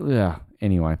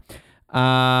 Anyway.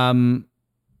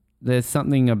 There's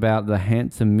something about the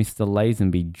handsome Mr.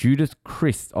 Lazenby, Judith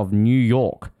Christ of New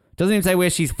York. Doesn't even say where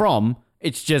she's from.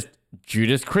 It's just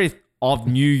Judith Christ of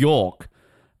New York.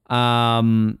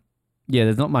 Yeah,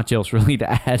 there's not much else really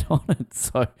to add on it.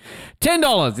 So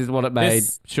 $10 is what it made.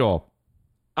 Sure.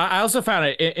 I also found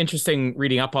it interesting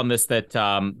reading up on this that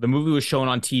the movie was shown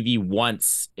on TV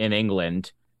once in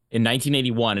England in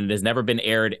 1981 and it has never been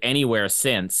aired anywhere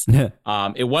since.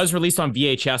 It was released on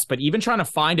VHS, but even trying to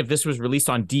find if this was released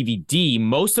on DVD,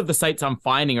 most of the sites I'm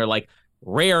finding are like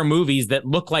rare movies that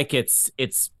look like it's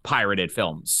pirated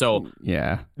films. So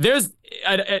yeah, there's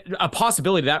a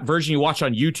possibility that version you watch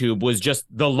on YouTube was just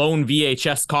the lone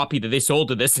VHS copy that they sold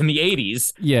to this in the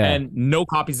 80s. Yeah. And no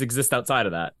copies exist outside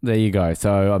of that. There you go.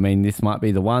 So, I mean, this might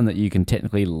be the one that you can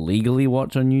technically legally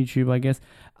watch on YouTube, I guess.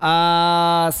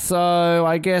 So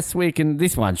I guess we can...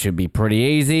 This one should be pretty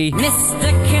easy.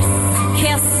 Mr. Kiss,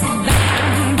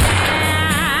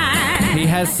 He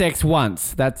has sex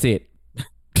once. That's it.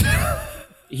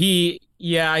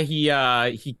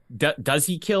 Does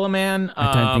he kill a man?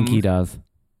 I don't think he does.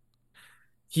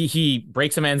 He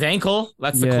breaks a man's ankle.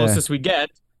 That's the closest we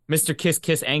get. Mr.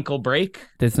 Kiss ankle break.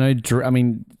 There's no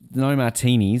no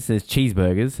martinis. There's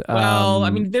cheeseburgers. Well, I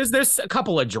mean, there's a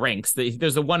couple of drinks.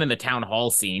 There's the one in the town hall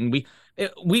scene. We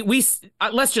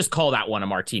let's just call that one a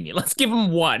martini. Let's give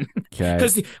him one. Okay.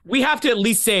 Because we have to at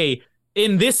least say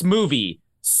in this movie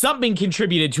something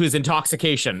contributed to his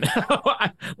intoxication.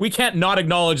 We can't not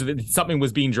acknowledge that something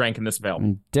was being drank in this film.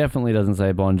 He definitely doesn't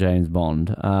say James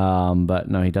Bond. But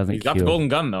no, he doesn't. He's got the golden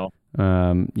gun though.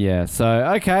 Yeah. So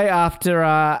okay, after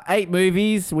 8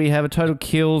 movies, we have a total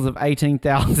kills of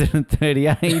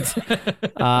 18,038.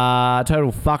 Total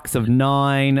fucks of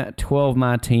 9, 12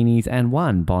 martinis, and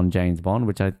 1 James Bond,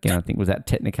 which I think was that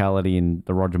technicality in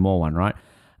the Roger Moore one, right?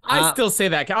 I still say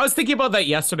that. I was thinking about that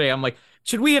yesterday. I'm like,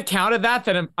 should we have counted that?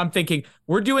 Then I'm thinking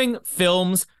we're doing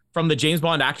films from the James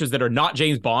Bond actors that are not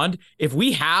James Bond. If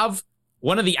we have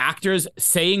one of the actors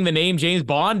saying the name James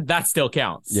Bond, that still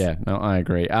counts. Yeah, no, I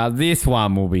agree. This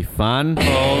one will be fun. It's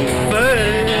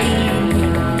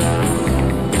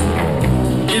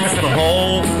the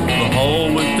hole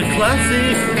with the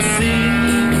classic scenes.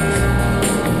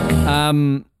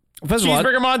 First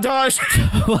Cheeseburger montage.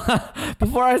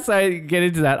 Before I get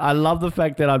into that, I love the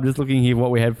fact that I'm just looking here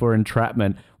what we had for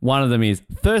entrapment. One of them is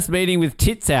first meeting with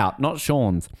tits out, not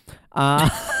Sean's.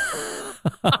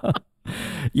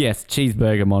 Yes,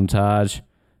 cheeseburger montage.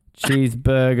 This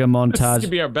could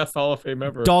be our best Hall of Fame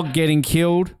ever. Dog getting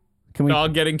killed.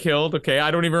 Dog getting killed. Okay, I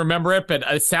don't even remember it, but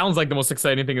it sounds like the most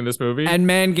exciting thing in this movie. And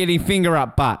man getting finger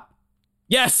up butt.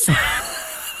 Yes.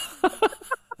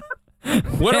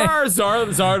 What are our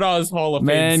Zardoz Hall of Fame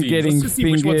man scenes? getting Let's just see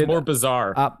which one's fingered more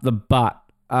bizarre. Up the butt.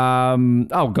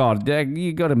 Oh God,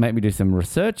 you got to make me do some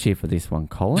research here for this one,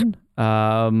 Colin.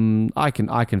 I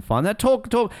can find that.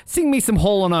 Talk. Sing me some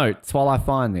Hall & Oates while I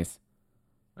find this.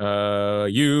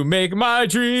 You make my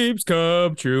dreams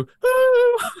come true.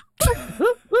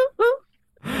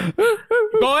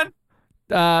 Going.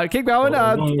 Keep going.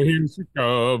 Here she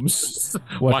comes.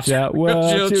 Watch out,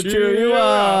 she'll chew you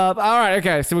up. All right,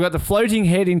 okay. So we've got the floating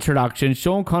head introduction.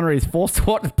 Sean Connery is forced to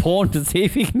watch porn to see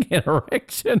if he can get an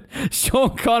erection.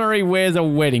 Sean Connery wears a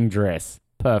wedding dress.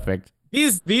 Perfect.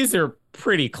 These are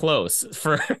pretty close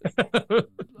for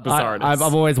bizarreness. I've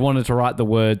always wanted to write the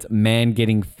words "man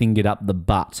getting fingered up the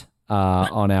butt"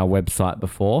 on our website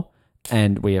before,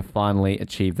 and we have finally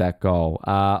achieved that goal.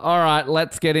 All right,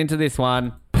 let's get into this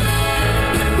one.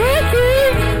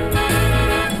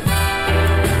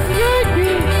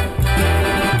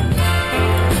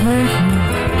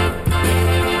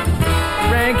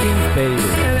 Rankings, baby.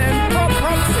 And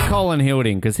props to Colin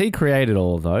Hilding, because he created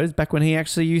all of those back when he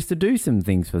actually used to do some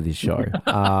things for this show.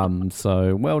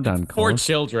 So well done, Colin. 4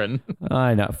 children.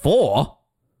 I know. 4?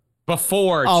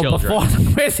 Before Oh, children.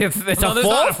 before. Where's it? There's No, a there's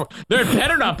not a 4? 4. There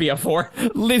better not be a 4.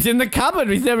 Lives in the cupboard.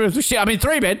 He's never. I mean,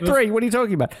 3, Ben. 3. What are you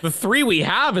talking about? The 3 we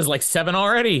have is like 7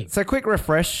 already. So, quick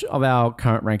refresh of our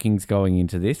current rankings going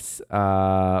into this.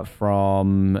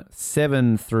 From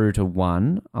 7 through to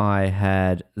 1, I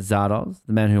had Zardoz,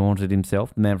 The Man Who Haunted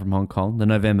Himself, The Man from Hong Kong, The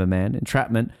November Man,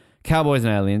 Entrapment, Cowboys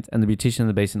and Aliens, and The Beautician and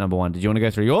the Beast at number 1. Did you want to go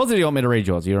through yours, or do you want me to read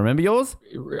yours? Do you remember yours?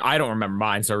 I don't remember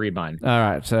mine, so read mine. All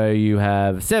right, so you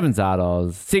have 7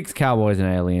 Zardoz, 6 Cowboys and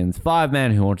Aliens, 5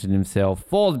 Man Who Haunted Himself,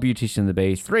 4 The Beautician and the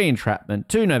Beast, 3 Entrapment,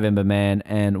 2 November Man,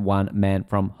 and 1 Man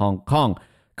from Hong Kong.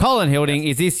 Colin Hilding,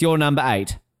 is this your number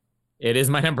 8? It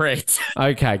is my number 8.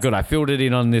 Okay, good. I filled it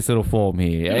in on this little form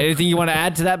here. Anything you want to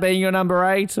add to that being your number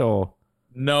 8, or?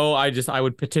 No, I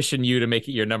would petition you to make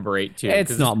it your number 8 too.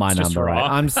 It's not my just number 8.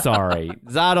 wrong. I'm sorry.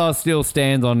 Zardoz still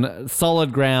stands on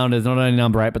solid ground as not only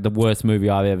number 8, but the worst movie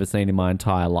I've ever seen in my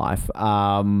entire life.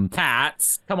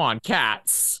 Cats. Come on,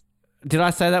 Cats. Did I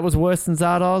say that was worse than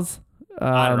Zardoz?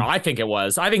 I don't know. I think it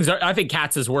was. I think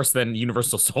Cats is worse than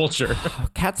Universal Soldier.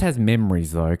 Cats has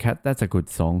memories, though. That's a good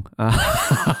song.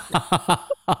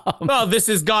 Well, this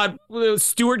has got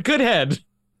Stuart Goodhead.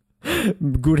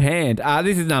 Good hand.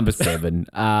 This is number 7.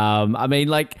 I mean,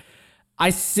 like, I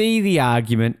see the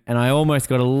argument, and I almost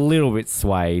got a little bit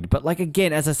swayed. But, like,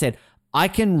 again, as I said, I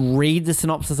can read the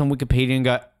synopsis on Wikipedia and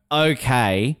go,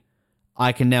 okay,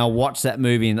 I can now watch that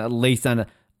movie and at least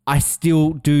I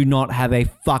still do not have a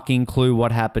fucking clue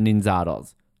what happened in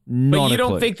Zardoz. But you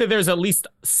don't think that there's at least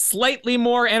slightly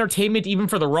more entertainment even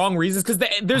for the wrong reasons? Because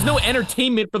there's no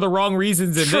entertainment for the wrong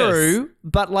reasons in this. True,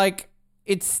 but, like,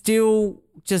 it's still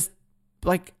just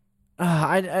like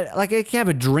I can have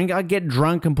a drink. I'd get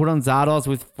drunk and put on Zardoz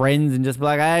with friends and just be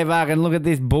like, hey, fucking look at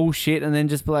this bullshit, and then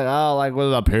just be like, oh, like, well,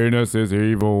 the penis is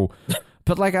evil.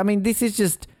 But, like, I mean, this is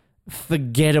just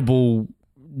forgettable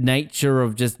nature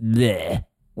of just bleh.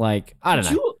 Like, I don't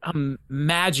know. Could you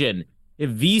imagine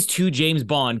if these 2 James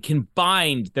Bond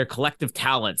combined their collective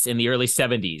talents in the early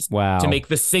 70s to make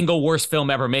the single worst film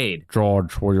ever made?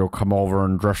 George, will you come over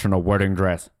and dress in a wedding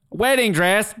dress? Wedding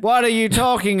dress? What are you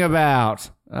talking about?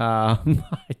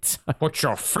 Put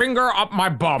your finger up my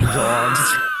bum, George.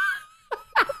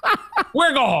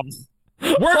 Wiggle.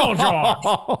 Wiggle,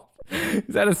 George.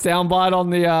 Is that a soundbite on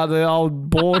the old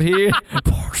board here?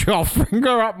 Put your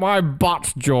finger up my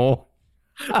butt, George.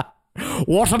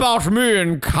 What about me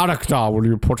in character? Will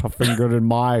you put a finger in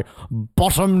my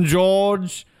bottom,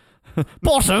 George?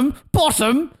 Bottom?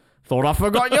 Thought I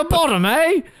forgot your bottom,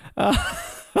 eh?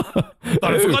 Thought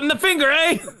I'd forgotten the finger,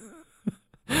 eh?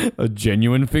 A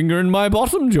genuine finger in my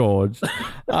bottom, George.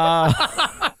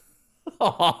 That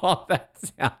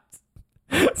sounds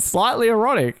slightly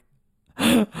erotic.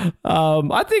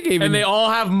 I think even... And they all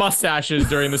have mustaches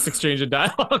during this exchange of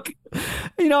dialogue.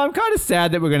 You know, I'm kind of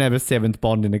sad that we're going to have a 7th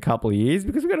Bond in a couple of years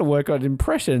because we're going to work on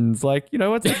impressions. Like, you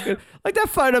know, what's like that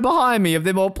photo behind me of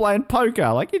them all playing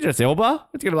poker. Like, Idris Elba.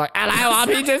 It's going to be like, hello, I'm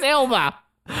Idris Elba.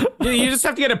 You just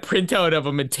have to get a printout of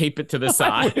them and tape it to the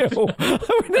side. Whenever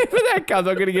that comes,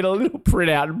 I'm going to get a little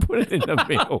printout and put it in the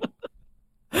middle.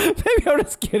 Maybe I'll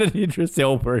just get an Idris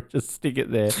Elba and just stick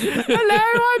it there. Hello,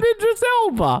 I'm Idris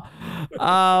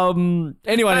Elba.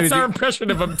 Anyway, that's our impression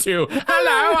of him too.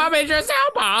 Hello, I'm Idris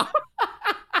Elba.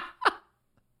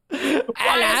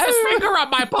 Why is this finger up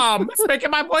my palm? It's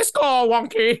making my voice go all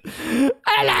wonky.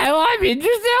 Hello, I'm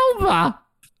Idris Elba.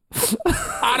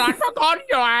 And I forgot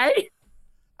you, eh?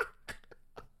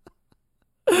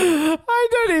 I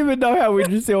don't even know how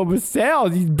Idris Elba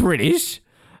sounds. He's British.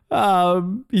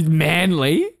 He's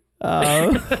manly.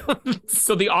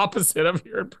 So the opposite of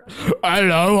your impression.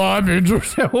 Hello, I'm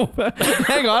Idris Elba.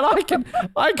 Hang on, I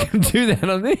can do that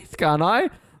on this, can't I?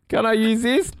 Can I use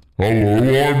this?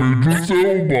 Hello, I'm Idris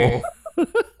Elba.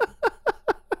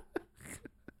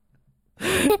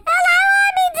 Hello,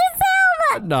 I'm Idris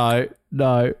Elba.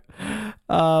 No.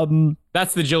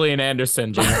 That's the Gillian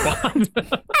Anderson James Bond.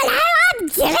 Hello, I'm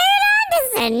Gillian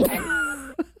Anderson.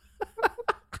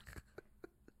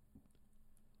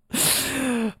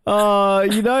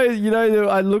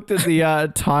 I looked at the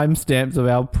timestamps of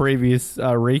our previous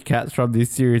recaps from this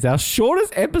series. Our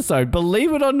shortest episode,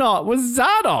 believe it or not, was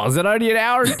Zardoz at only 1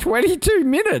 hour and 22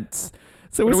 minutes.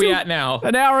 So What we're are we still at now?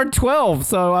 1 hour and 12.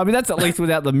 So, I mean, that's at least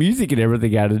without the music and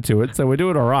everything added to it. So we're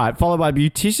doing all right. Followed by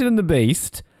Beautician and the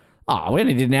Beast. Oh, we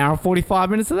only did 1 hour and 45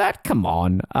 minutes of that? Come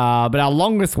on. But our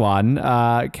longest one,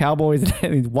 Cowboys and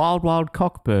Aliens, Wild Wild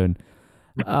Cockburn.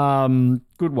 Good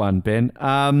one, Ben.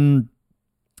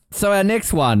 So our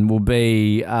next one will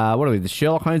be, what are we, the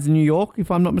Sherlock Holmes in New York,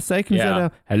 if I'm not mistaken? Is Yeah.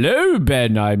 that hello,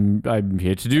 Ben, I'm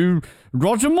here to do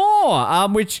Roger Moore,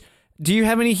 which, do you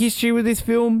have any history with this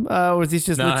film? Or is this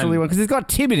just None. literally one? Because it's got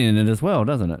Tibbet in it as well,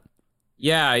 doesn't it?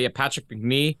 Yeah, Patrick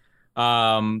McNee.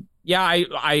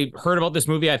 I heard about this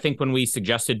movie, I think, when we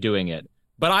suggested doing it.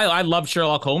 But I love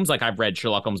Sherlock Holmes. Like, I've read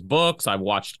Sherlock Holmes books. I've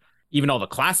watched even all the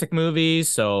classic movies.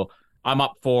 So I'm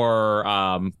up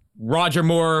for Roger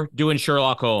Moore doing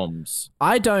Sherlock Holmes.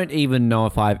 I don't even know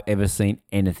if I've ever seen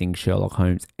anything Sherlock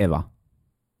Holmes ever.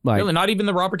 Like, Really? Not even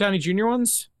the Robert Downey Jr.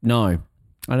 ones? No,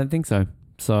 I don't think so.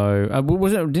 So,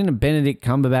 didn't Benedict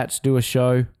Cumberbatch do a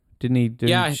show? Didn't he do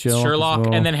Sherlock as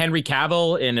well? And then Henry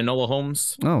Cavill in Enola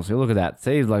Holmes. Oh, so look at that.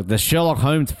 See, like the Sherlock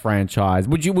Holmes franchise.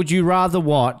 Would you rather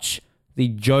watch the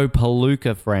Joe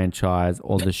Palooka franchise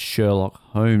or the Sherlock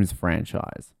Holmes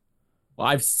franchise? Well,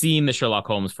 I've seen the Sherlock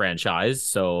Holmes franchise,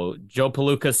 so Joe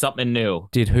Palooka's something new.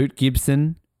 Did Hoot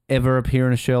Gibson ever appear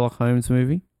in a Sherlock Holmes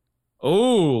movie?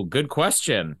 Oh, good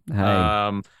question.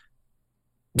 Hey.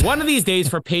 One of these days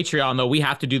for Patreon, though, we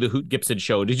have to do the Hoot Gibson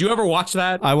show. Did you ever watch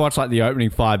that? I watched like the opening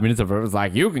 5 minutes of it. It was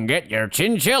like, you can get your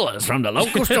chinchillas from the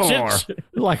local store.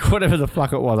 Like whatever the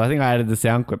fuck it was. I think I added the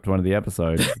sound clip to one of the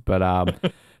episodes. But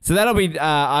so that'll be,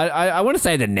 I want to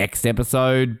say the next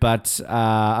episode, but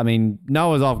I mean,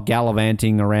 Noah's off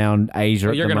gallivanting around Asia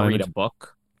at the moment. You're going to read a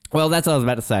book. Well, that's what I was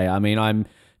about to say. I mean, I'm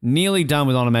nearly done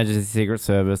with On Her Majesty's Secret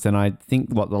Service, and I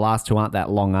think, the last two aren't that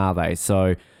long, are they?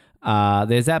 So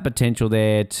there's that potential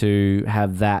there to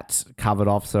have that covered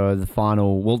off. So the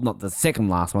final, well, not the second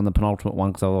last one, the penultimate one,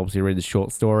 because I'll obviously read the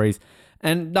short stories.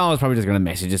 And Noah's probably just going to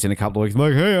message us in a couple of weeks,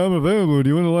 like, hey, I'm available. Do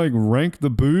you want to like rank the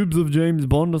boobs of James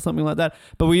Bond or something like that?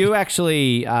 But we do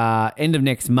actually, end of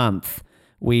next month,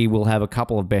 we will have a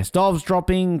couple of best ofs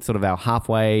dropping, sort of our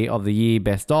halfway of the year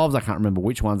best ofs. I can't remember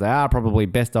which ones they are. Probably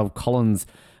best of Colin's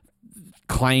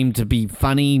claim to be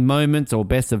funny moments or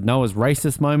best of Noah's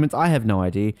racist moments. I have no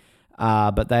idea.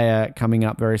 But they are coming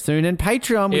up very soon. And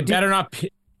Patreon, It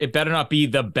better not be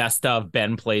the best of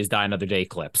Ben Plays Die Another Day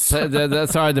clips. sorry,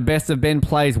 the best of Ben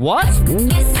Plays what?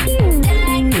 And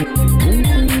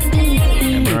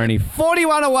we're only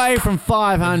 41 away from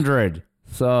 500.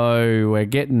 So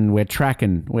we're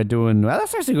tracking. We're doing, well,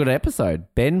 that's actually a good episode.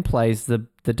 Ben Plays the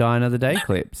Die Another Day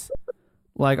clips.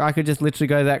 Like, I could just literally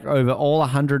go back over all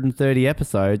 130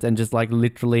 episodes and just like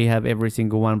literally have every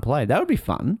single one played. That would be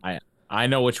fun. I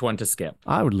know which one to skip.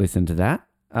 I would listen to that.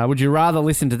 Would you rather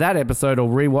listen to that episode or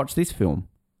rewatch this film?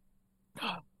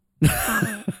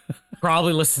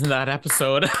 Probably listen to that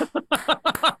episode.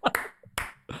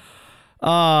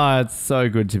 Oh, it's so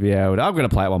good to be able to. I'm going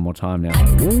to play it one more time now.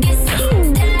 Got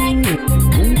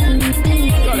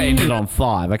to end it on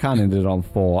 5. I can't end it on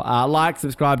 4. Like,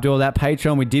 subscribe, do all that.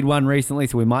 Patreon, we did one recently,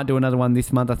 so we might do another one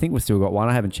this month. I think we've still got one.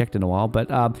 I haven't checked in a while, but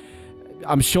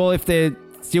I'm sure if they're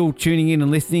still tuning in and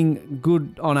listening,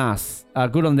 good on us,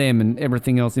 good on them, and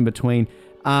everything else in between.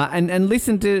 And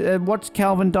listen to watch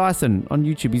Calvin Dyson on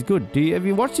YouTube. He's good. Have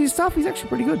you watched his stuff? He's actually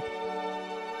pretty good.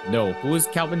 No, who is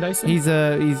Calvin Dyson? He's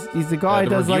the guy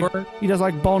who does reviewer?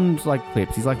 like Bond like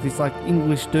clips. He's like this like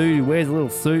English dude who wears a little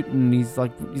suit and he's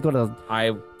got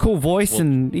a cool voice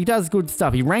and he does good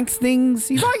stuff. He ranks things.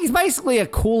 He's basically a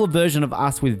cooler version of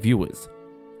us with viewers.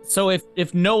 So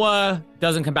if Noah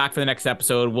doesn't come back for the next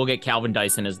episode, we'll get Calvin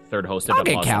Dyson as the third host of I'll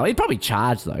get Awesome. Cal. He'd probably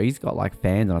charge though. He's got like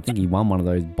fans, and I think he won one of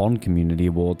those Bond Community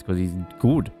Awards because he's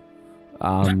good.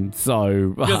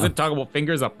 So He doesn't talk about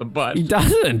fingers up the butt. he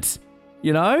doesn't.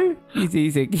 You know,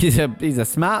 he's a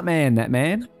smart man. That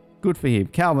man, good for him.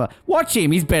 Calvin, watch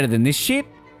him. He's better than this shit.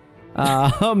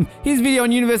 His video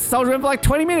on Universal Soldier went for like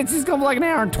 20 minutes. He's gone for like an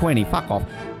hour and 20. Fuck off.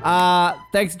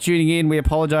 Thanks for tuning in. We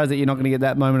apologize that you're not going to get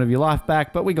that moment of your life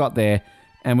back, but we got there,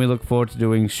 and we look forward to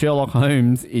doing Sherlock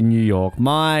Holmes in New York.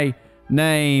 My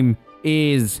name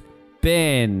is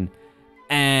Ben,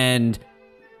 and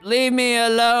leave me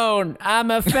alone. I'm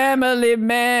a family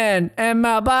man, and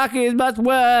my bark is much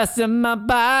worse than my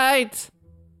bite.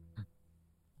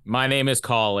 My name is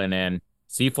Colin, and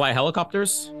so you fly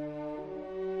helicopters?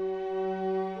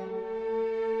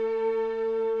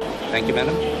 Thank you,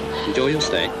 madam. Enjoy your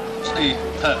stay. What's the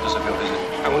purpose of your visit?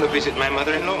 I want to visit my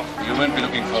mother-in-law. You won't be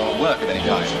looking for work of any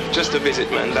kind. Just a visit,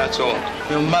 man, that's all.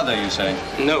 Your mother, you say?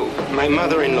 No, my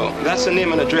mother-in-law. That's the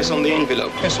name and address on the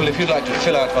envelope. Yes, well, if you'd like to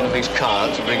fill out one of these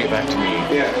cards and bring it back to me.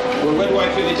 Yeah. Well, where do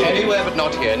I fill it in? Anywhere but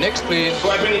not here. Next, please. Do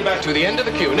I bring it back To the end of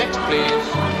the queue. Next, please.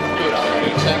 Good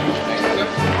afternoon, sir. Thank you.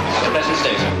 Have a pleasant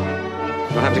stay, sir.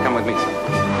 You'll have to come with me, sir.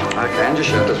 Okay, and your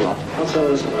shirt as well.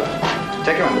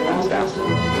 Take your underpants down.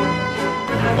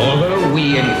 Although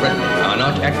we in Britain are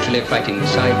not actually fighting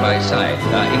side by side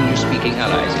with our English-speaking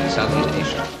allies in Southeast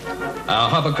Asia, Our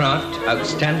hovercraft,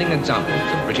 outstanding examples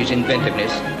of British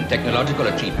inventiveness and technological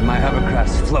achievement. And my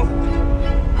hovercrafts float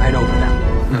right over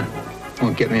them.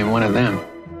 Won't get me in one of them.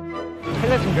 Hey,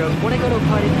 listen, girls, wanna go to a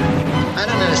party? I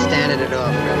don't understand it at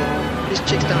all, really. These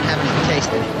chicks don't have enough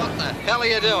taste in it. What the hell are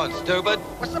you doing, stupid?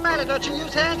 What's the matter? Don't you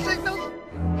use hand signals?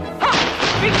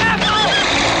 Be careful!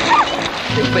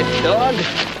 Stupid dog.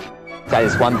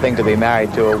 It's one thing to be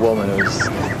married to a woman whose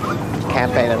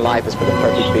campaign in life is for the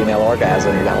perfect female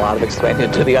orgasm. You got a lot of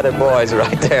explaining to the other boys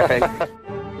right there.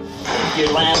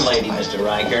 Your landlady, Mr.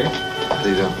 Riker. How do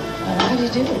you do? How do you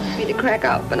do? Me to crack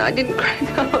up, and I didn't crack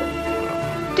up.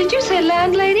 Did you say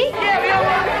landlady? Yeah, we all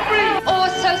want free! Or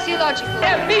sociological?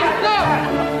 Yeah, me,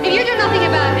 no! If you do nothing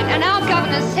about it, and our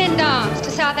governors send arms to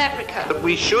South Africa. That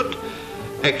we should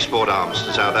export arms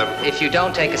to South Africa. If you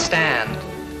don't take a stand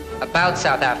about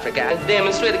South Africa and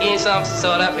demonstrate against arms to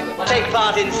South Africa. Take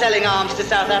part in selling arms to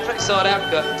South Africa. South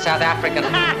Africa. South African.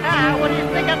 What do you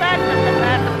think of that, Mr.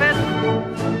 Pacifist?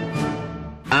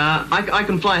 I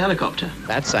can fly a helicopter.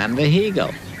 That's Sam the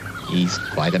Eagle. He's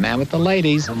quite a man with the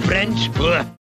ladies. French.